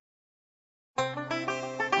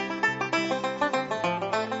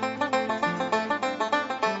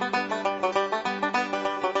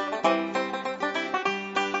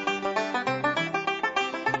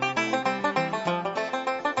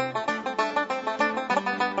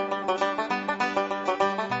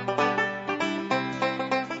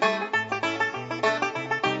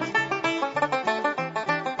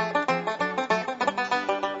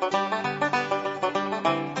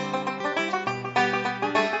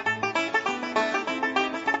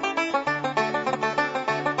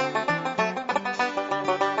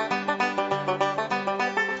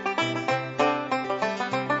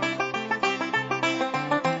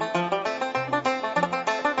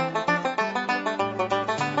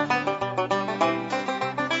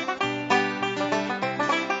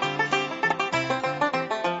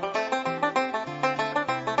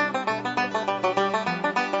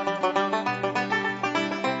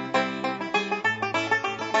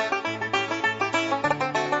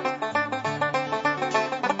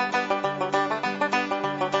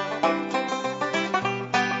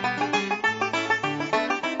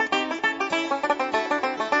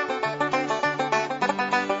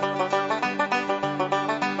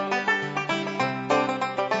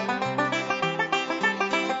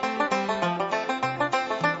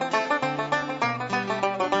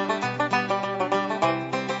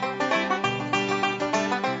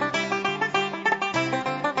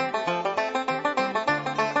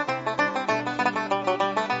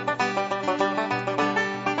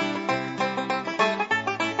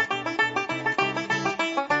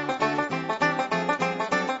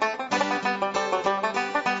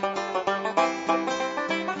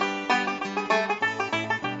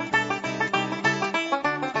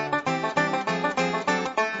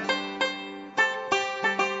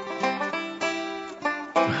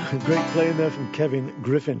 Great playing there from Kevin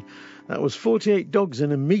Griffin. That was 48 Dogs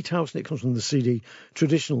in a Meat House, and it comes from the CD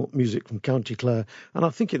Traditional Music from County Clare, and I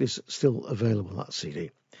think it is still available, that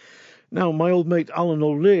CD. Now, my old mate Alan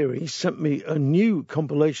O'Leary sent me a new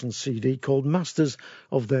compilation CD called Masters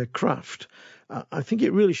of Their Craft. I think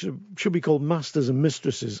it really should be called Masters and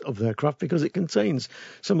Mistresses of Their Craft, because it contains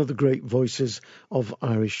some of the great voices of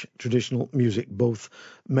Irish traditional music, both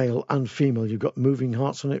male and female. You've got Moving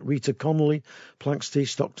Hearts on it, Rita Connolly, Planxty,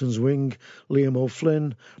 Stockton's Wing, Liam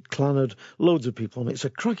O'Flynn, Clannad, loads of people on it. It's a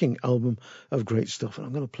cracking album of great stuff, and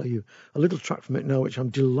I'm going to play you a little track from it now, which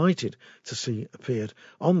I'm delighted to see appeared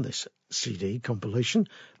on this CD compilation,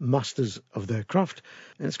 Masters of Their Craft.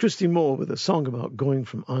 And it's Christy Moore with a song about going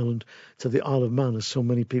from Ireland to the Isle of Man, as so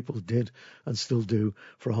many people did and still do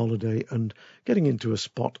for a holiday, and getting into a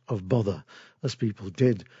spot of bother, as people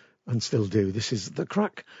did and still do. This is The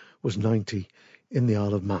Crack Was 90 in the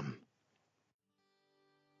Isle of Man.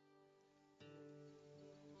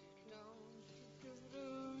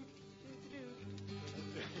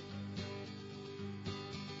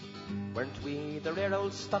 Weren't we the rare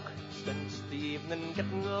old stock, spent the evening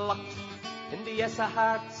getting locked in the S.A.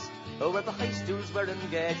 Hearts where the high stools were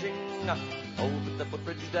engaging. Over the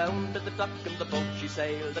footbridge down to the dock, and the boat she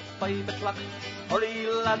sailed at 5 o'clock. Hurry,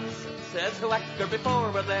 lads, says Whacker,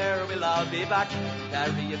 before we're there we'll all be back.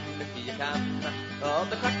 Carry it if you can. Oh,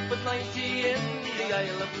 the crack was 90 in the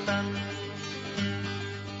Isle of Man.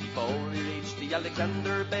 Before we reached the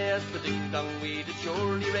Alexander Bays, the ding-dong we did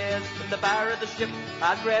surely raise. In the bar of the ship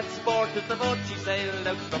had great sport as the boat she sailed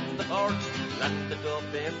out from the port. Landed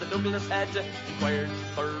up in the Douglas Head, inquired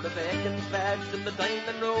for a vacant bed in the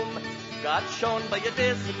dining room. Got shown by a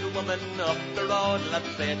decent woman up the road,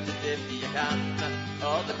 let's say it if you can.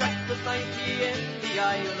 Oh, the crack was 90 in the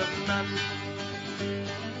Isle of Man.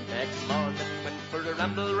 Next morning went for a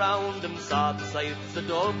ramble round and saw the sights of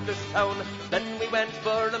Douglas town. Then we went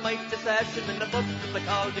for a mighty session in the pub that they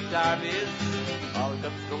called the Darby's. All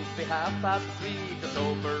got drunk by 3:30, got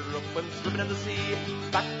sober up and swimming in the sea.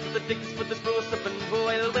 Back to the digs with the spruce up and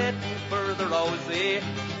while waiting for the Rosie,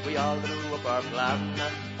 we all drew up our plan.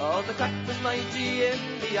 Oh, the crack was 90 in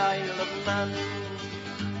the Isle of Man.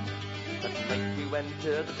 That night we went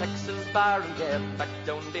to the Texas bar and came back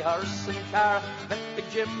down the horse and car. Met Big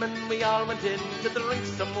Jim and we all went in to drink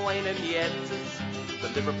some wine and Yenz's. The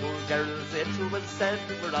Liverpool girls, it was said,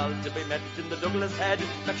 were all to be met in the Douglas Head.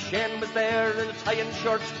 McShane was there in a tie and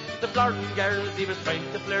shirt. The Florton girls, he was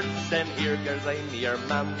trying to flirt, saying, "Here, girls, I'm your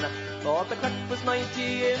man." Oh, the crack was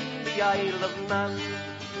 90 in the Isle of Man.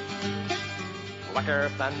 Whacker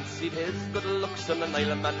fancied his good looks, and an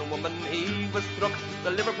Isle of Man woman he was struck.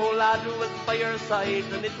 The Liverpool lad was by her side,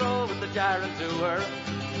 and he threw with the jar into her.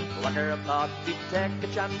 Whacker thought he'd take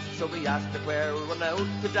a chance, so he asked her where we went out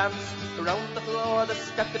to dance. Around the floor they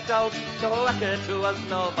stepped it out, so Whacker to us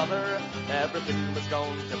no bother, everything was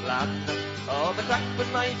going to plan. Oh, the crack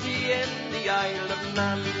was 90 in the Isle of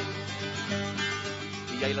Man.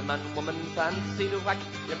 The Isle of Man woman fancied a whack.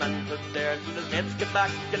 Your man stood there till his mates get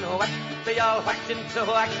back, and whack, they all whacked into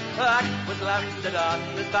whack. Whack was landed on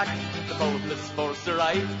his back. The boatless force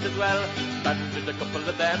arrived as well, banded a couple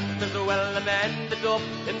of them as well, and ended up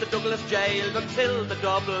in the Douglas jail until the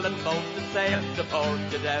Dublin boat had sailed,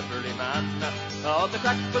 deported every man. Oh, the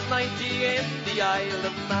crack was 90 in the Isle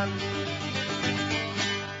of Man.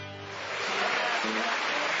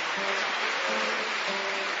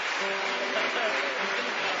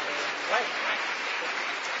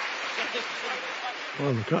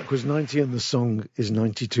 Well, the crack was 90 and the song is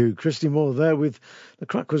 92. Christy Moore there with The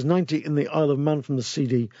Crack was 90 in the Isle of Man from the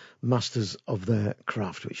CD Masters of Their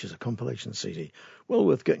Craft, which is a compilation CD. Well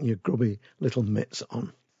worth getting your grubby little mitts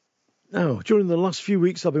on. Now, during the last few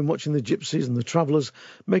weeks, I've been watching the Gypsies and the Travellers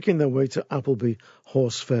making their way to Appleby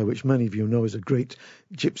Horse Fair, which many of you know is a great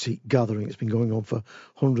gypsy gathering. It's been going on for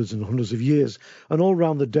hundreds and hundreds of years. And all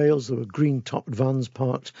round the Dales, there were green-topped vans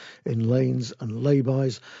parked in lanes and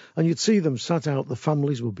lay-bys. And you'd see them sat out, the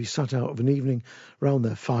families would be sat out of an evening round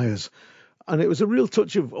their fires. And it was a real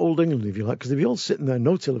touch of old England, if you like, because they'd be all sitting there,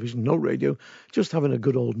 no television, no radio, just having a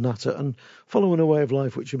good old natter and following a way of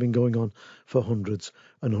life which had been going on for hundreds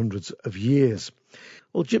and hundreds of years.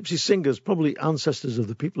 Well, gypsy singers, probably ancestors of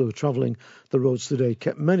the people who are travelling the roads today,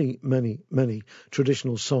 kept many, many, many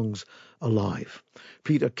traditional songs alive.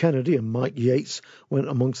 Peter Kennedy and Mike Yates went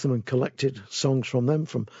amongst them and collected songs from them,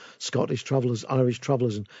 from Scottish travellers, Irish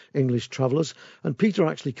travellers and English travellers. And Peter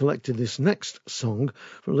actually collected this next song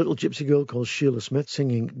from a little gypsy girl called Sheila Smith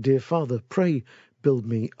singing, "Dear Father, pray build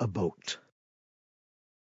me a boat."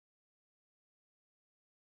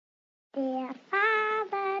 Dear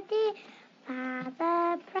Father,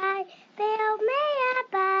 pray build me a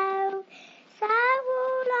boat, so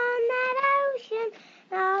all on that ocean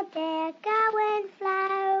I'll dare go and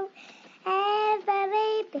flow.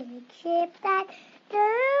 Every big ship that do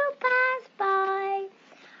pass by,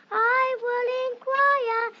 I will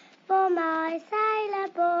inquire for my sailor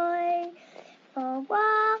boy. For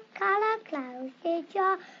what colour clothes did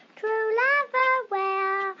your true lover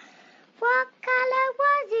wear? What colour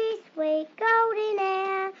was his sweet golden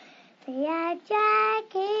hair? He had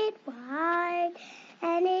jacket white,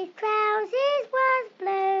 and his trousers was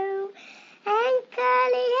blue, and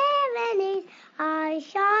curly hair and his eyes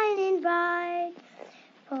shining bright.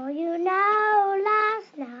 For you know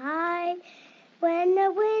last night, when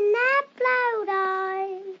the wind had blowed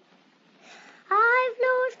I've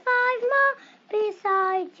lost 5 more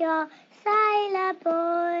beside your sailor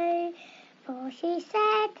boy. For she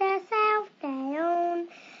sat herself down,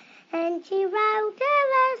 and she wrote her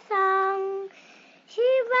a song.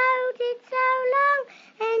 She wrote it so long,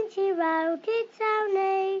 and she wrote it so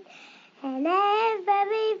neat, and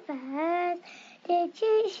every verse did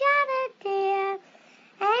she shed a tear,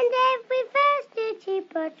 and every verse did she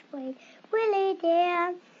put sweet Willie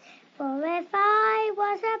dear. For if I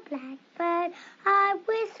was a blackbird, I'd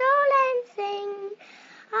whistle and sing.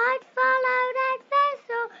 I'd follow that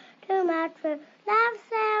vessel to my true love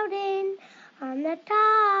sailed in. On the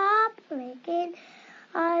top rigging,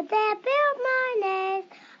 I'd there build my nest.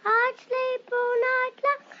 I'd sleep all night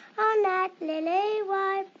long on that lily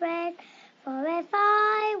white breast. For if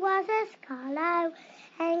I was a swallow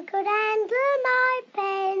and could handle my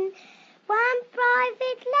pen, one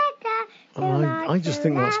private letter to my I just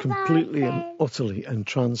think that's true love completely I'd and send. utterly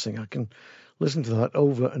entrancing. I can listen to that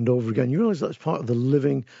over and over again. You realise that's part of the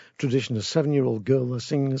living tradition. A 7-year-old girl that's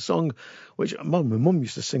singing a song which, well, my mum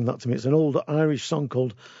used to sing that to me. It's an old Irish song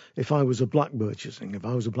called If I Was a Blackbird. She'd sing, if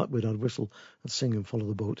I was a blackbird, I'd whistle and sing and follow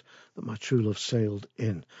the boat that my true love sailed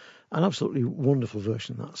in. An absolutely wonderful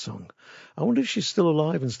version of that song. I wonder if she's still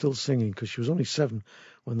alive and still singing, because she was only 7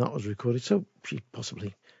 when that was recorded, so she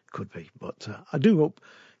possibly could be. But I do hope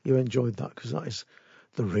you enjoyed that, because that is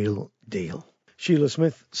the real deal. Sheila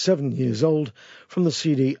Smith, 7 years old, from the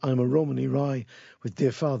CD I'm a Romany Rye, with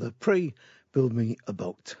Dear Father, Pray Build Me a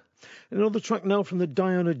Boat. Another track now from the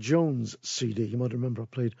Diana Jones CD. You might remember I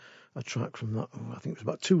played a track from that, I think it was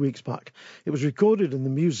about 2 weeks back. It was recorded in the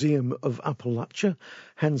Museum of Appalachia,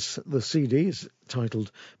 hence the CD is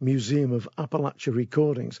titled Museum of Appalachia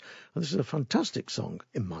Recordings. And this is a fantastic song,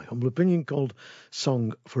 in my humble opinion, called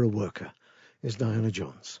Song for a Worker. Is Diana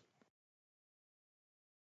Jones.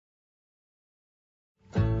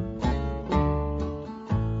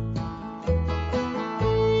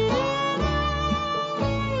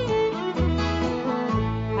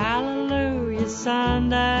 Hallelujah,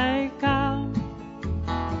 Sunday come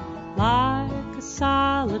like a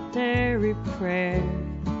solitary prayer.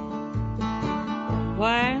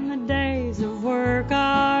 When the days of work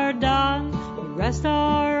are done, we rest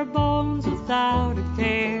our bones without a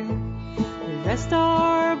care. We rest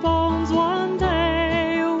our bones one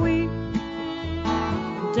day a week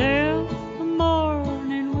till the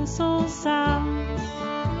morning whistle sounds,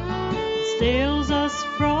 it steals us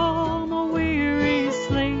from a weary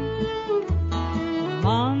sleep.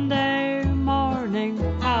 Monday morning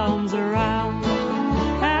comes around.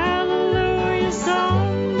 Hallelujah,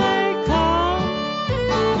 Sunday come.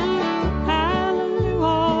 Hallelujah,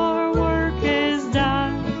 our work is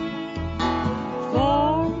done.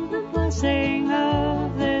 For the blessing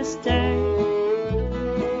of this day,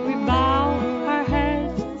 we bow our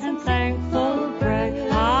heads and thankful pray.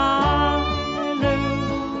 Hallelujah.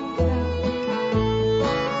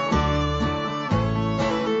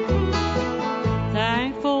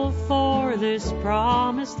 Thankful for this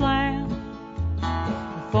promised land,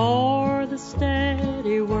 for the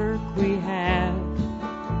steady work we have.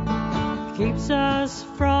 Keeps us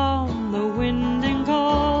from the wind and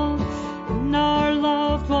cold, and our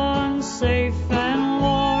loved ones safe and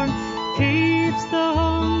warm. Keeps the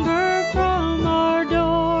hunger from our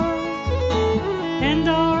door, and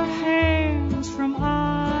our hands from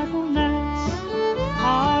idleness.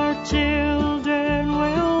 Our children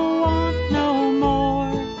will want no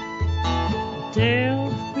more, till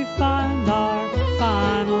we find our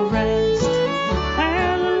final rest.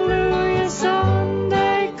 Hallelujah,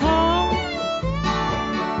 Sunday come.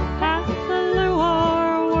 Hallelujah,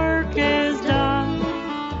 our work is done.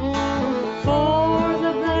 For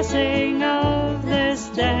the blessing of this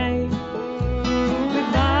day, we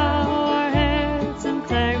bow our heads and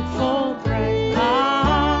thankful pray.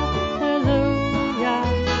 Hallelujah.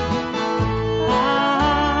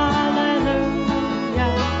 Hallelujah.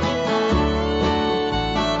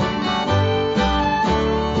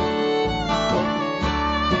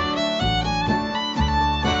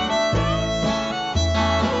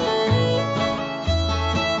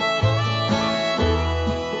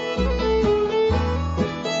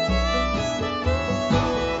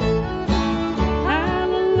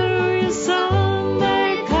 Hallelujah,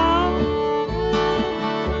 Sunday come.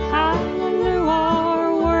 Hallelujah,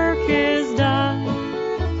 our work is done.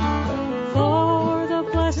 For the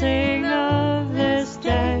blessing of this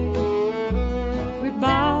day, we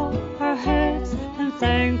bow our heads and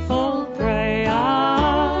thankful pray.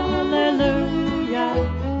 Hallelujah.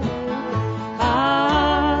 Hallelujah.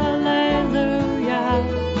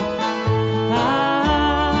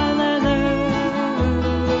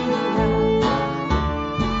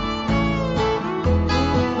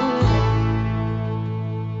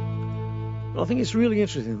 I think it's really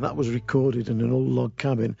interesting that was recorded in an old log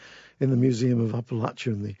cabin in the Museum of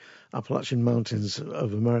Appalachia in the Appalachian Mountains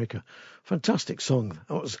of America. Fantastic song.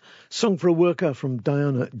 That was Song for a Worker from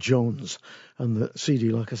Diana Jones. And the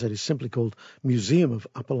CD, like I said, is simply called Museum of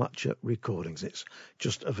Appalachia Recordings. It's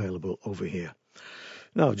just available over here.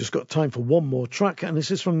 Now, I've just got time for one more track, and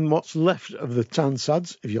this is from what's left of the Tan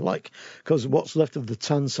Sads, if you like, because what's left of the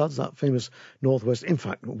Tan Sads, that famous Northwest, in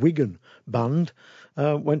fact, Wigan band,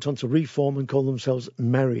 went on to reform and call themselves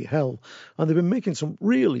Merry Hell, and they've been making some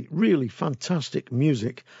really, really fantastic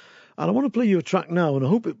music. And I want to play you a track now, and I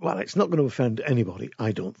hope it's not going to offend anybody,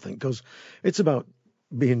 I don't think, because it's about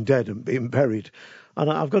being dead and being buried. And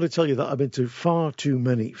I've got to tell you that I've been to far too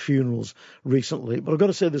many funerals recently. But I've got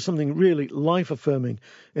to say there's something really life-affirming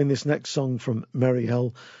in this next song from Merry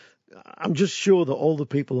Hell. I'm just sure that all the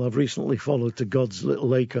people I've recently followed to God's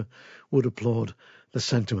little acre would applaud the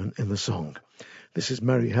sentiment in the song. This is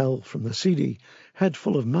Merry Hell from the CD Head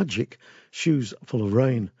Full of Magic, Shoes Full of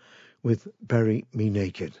Rain, with Bury Me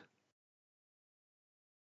Naked.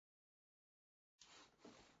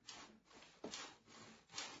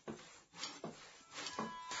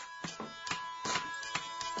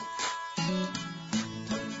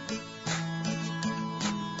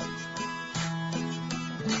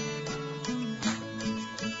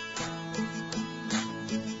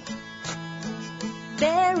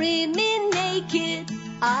 Bury me naked,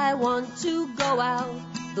 I want to go out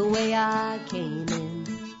the way I came in.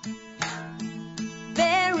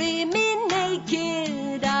 Bury me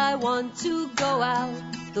naked, I want to go out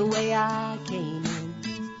the way I came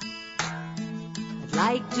in. I'd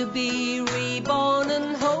like to be reborn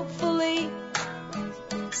and hopefully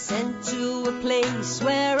sent to a place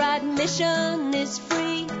where admission is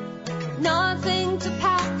free. Nothing to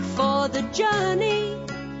pack for the journey.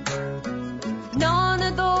 None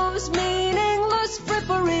of those meaningless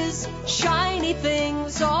fripperies, shiny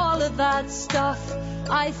things, all of that stuff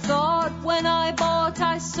I thought when I bought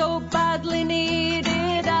I so badly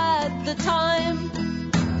needed at the time.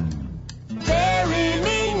 Bury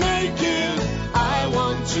me naked, I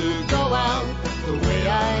want to go out the way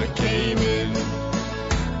I came in.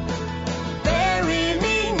 Bury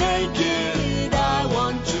me naked, I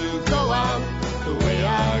want to go out the way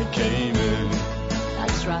I came in.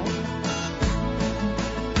 That's right.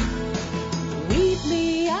 Weave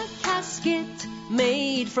me a casket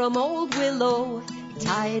made from old willow,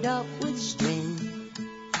 tied up with string.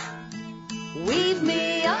 Weave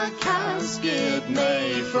me a casket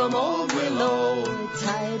made from old willow,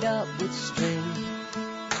 tied up with string.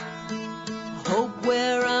 Hope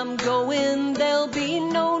where I'm going there'll be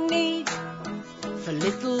no need for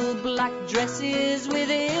little black dresses with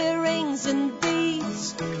earrings and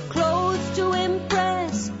beads, clothes to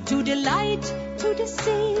impress, to delight, to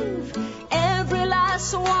deceive. Every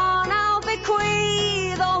last one I'll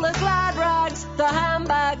bequeath, all the glad rags, the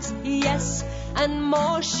handbags, yes, and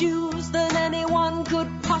more shoes than anyone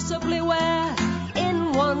could possibly wear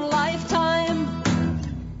in one lifetime.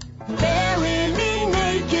 Bury me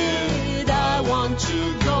naked, I want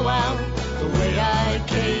to go out the way I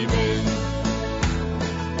came in.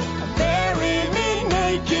 Bury me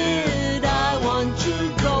naked, I want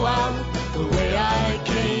to go out the way I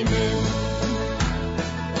came in.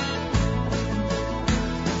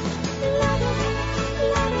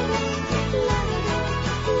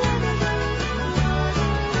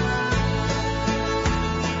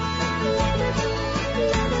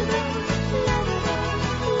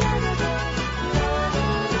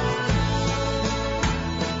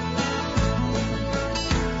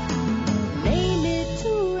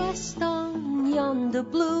 The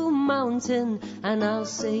blue mountain and I'll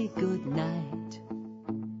say good night.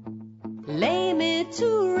 Lay me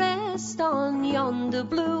to rest on yonder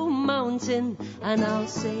blue mountain and I'll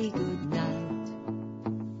say good night.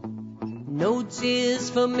 No tears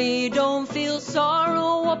for me, don't feel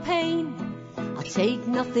sorrow or pain. I'll take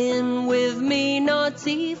nothing with me, not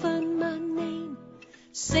even my name.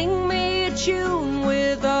 Sing me a tune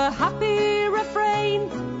with a happy refrain,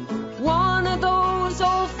 one of those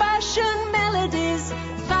old-fashioned melodies.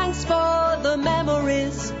 Thanks for the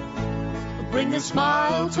memories. Bring a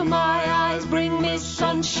smile to my eyes, bring me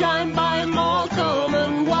sunshine by Malcolm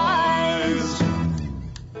and Wise.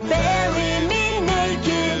 Bury me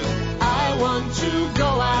naked, I want to go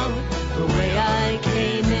out the way I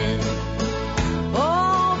came in.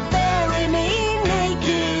 Oh, bury me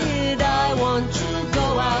naked, I want to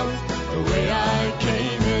go out the way I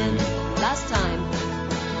came in. Last time.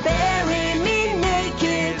 Bury me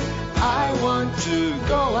naked, I want to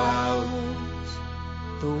go out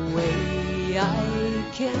the way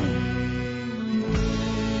I came.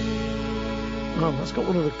 Well, that's got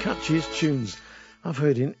one of the catchiest tunes I've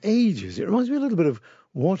heard in ages. It reminds me a little bit of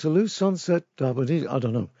Waterloo Sunset. I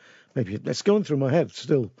don't know. Maybe it's going through my head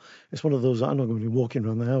still. It's one of those, I'm not going to be walking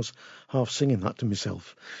around the house half singing that to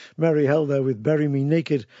myself. Merry Hell there with Bury Me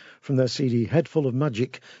Naked from their CD Head Full of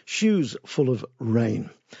Magic, Shoes Full of Rain.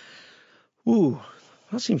 Ooh,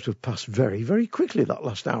 that seems to have passed very, very quickly, that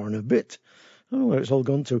last hour and a bit. I don't know where it's all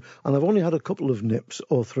gone to. And I've only had a couple of nips,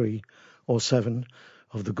 or 3 or 7,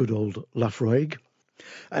 of the good old Laphroaig.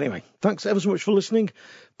 Anyway, thanks ever so much for listening.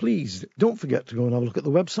 Please don't forget to go and have a look at the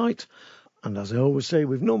website. And as I always say,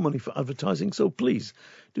 we've no money for advertising, so please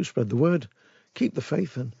do spread the word, keep the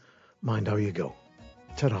faith, and mind how you go.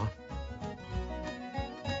 Ta-ra.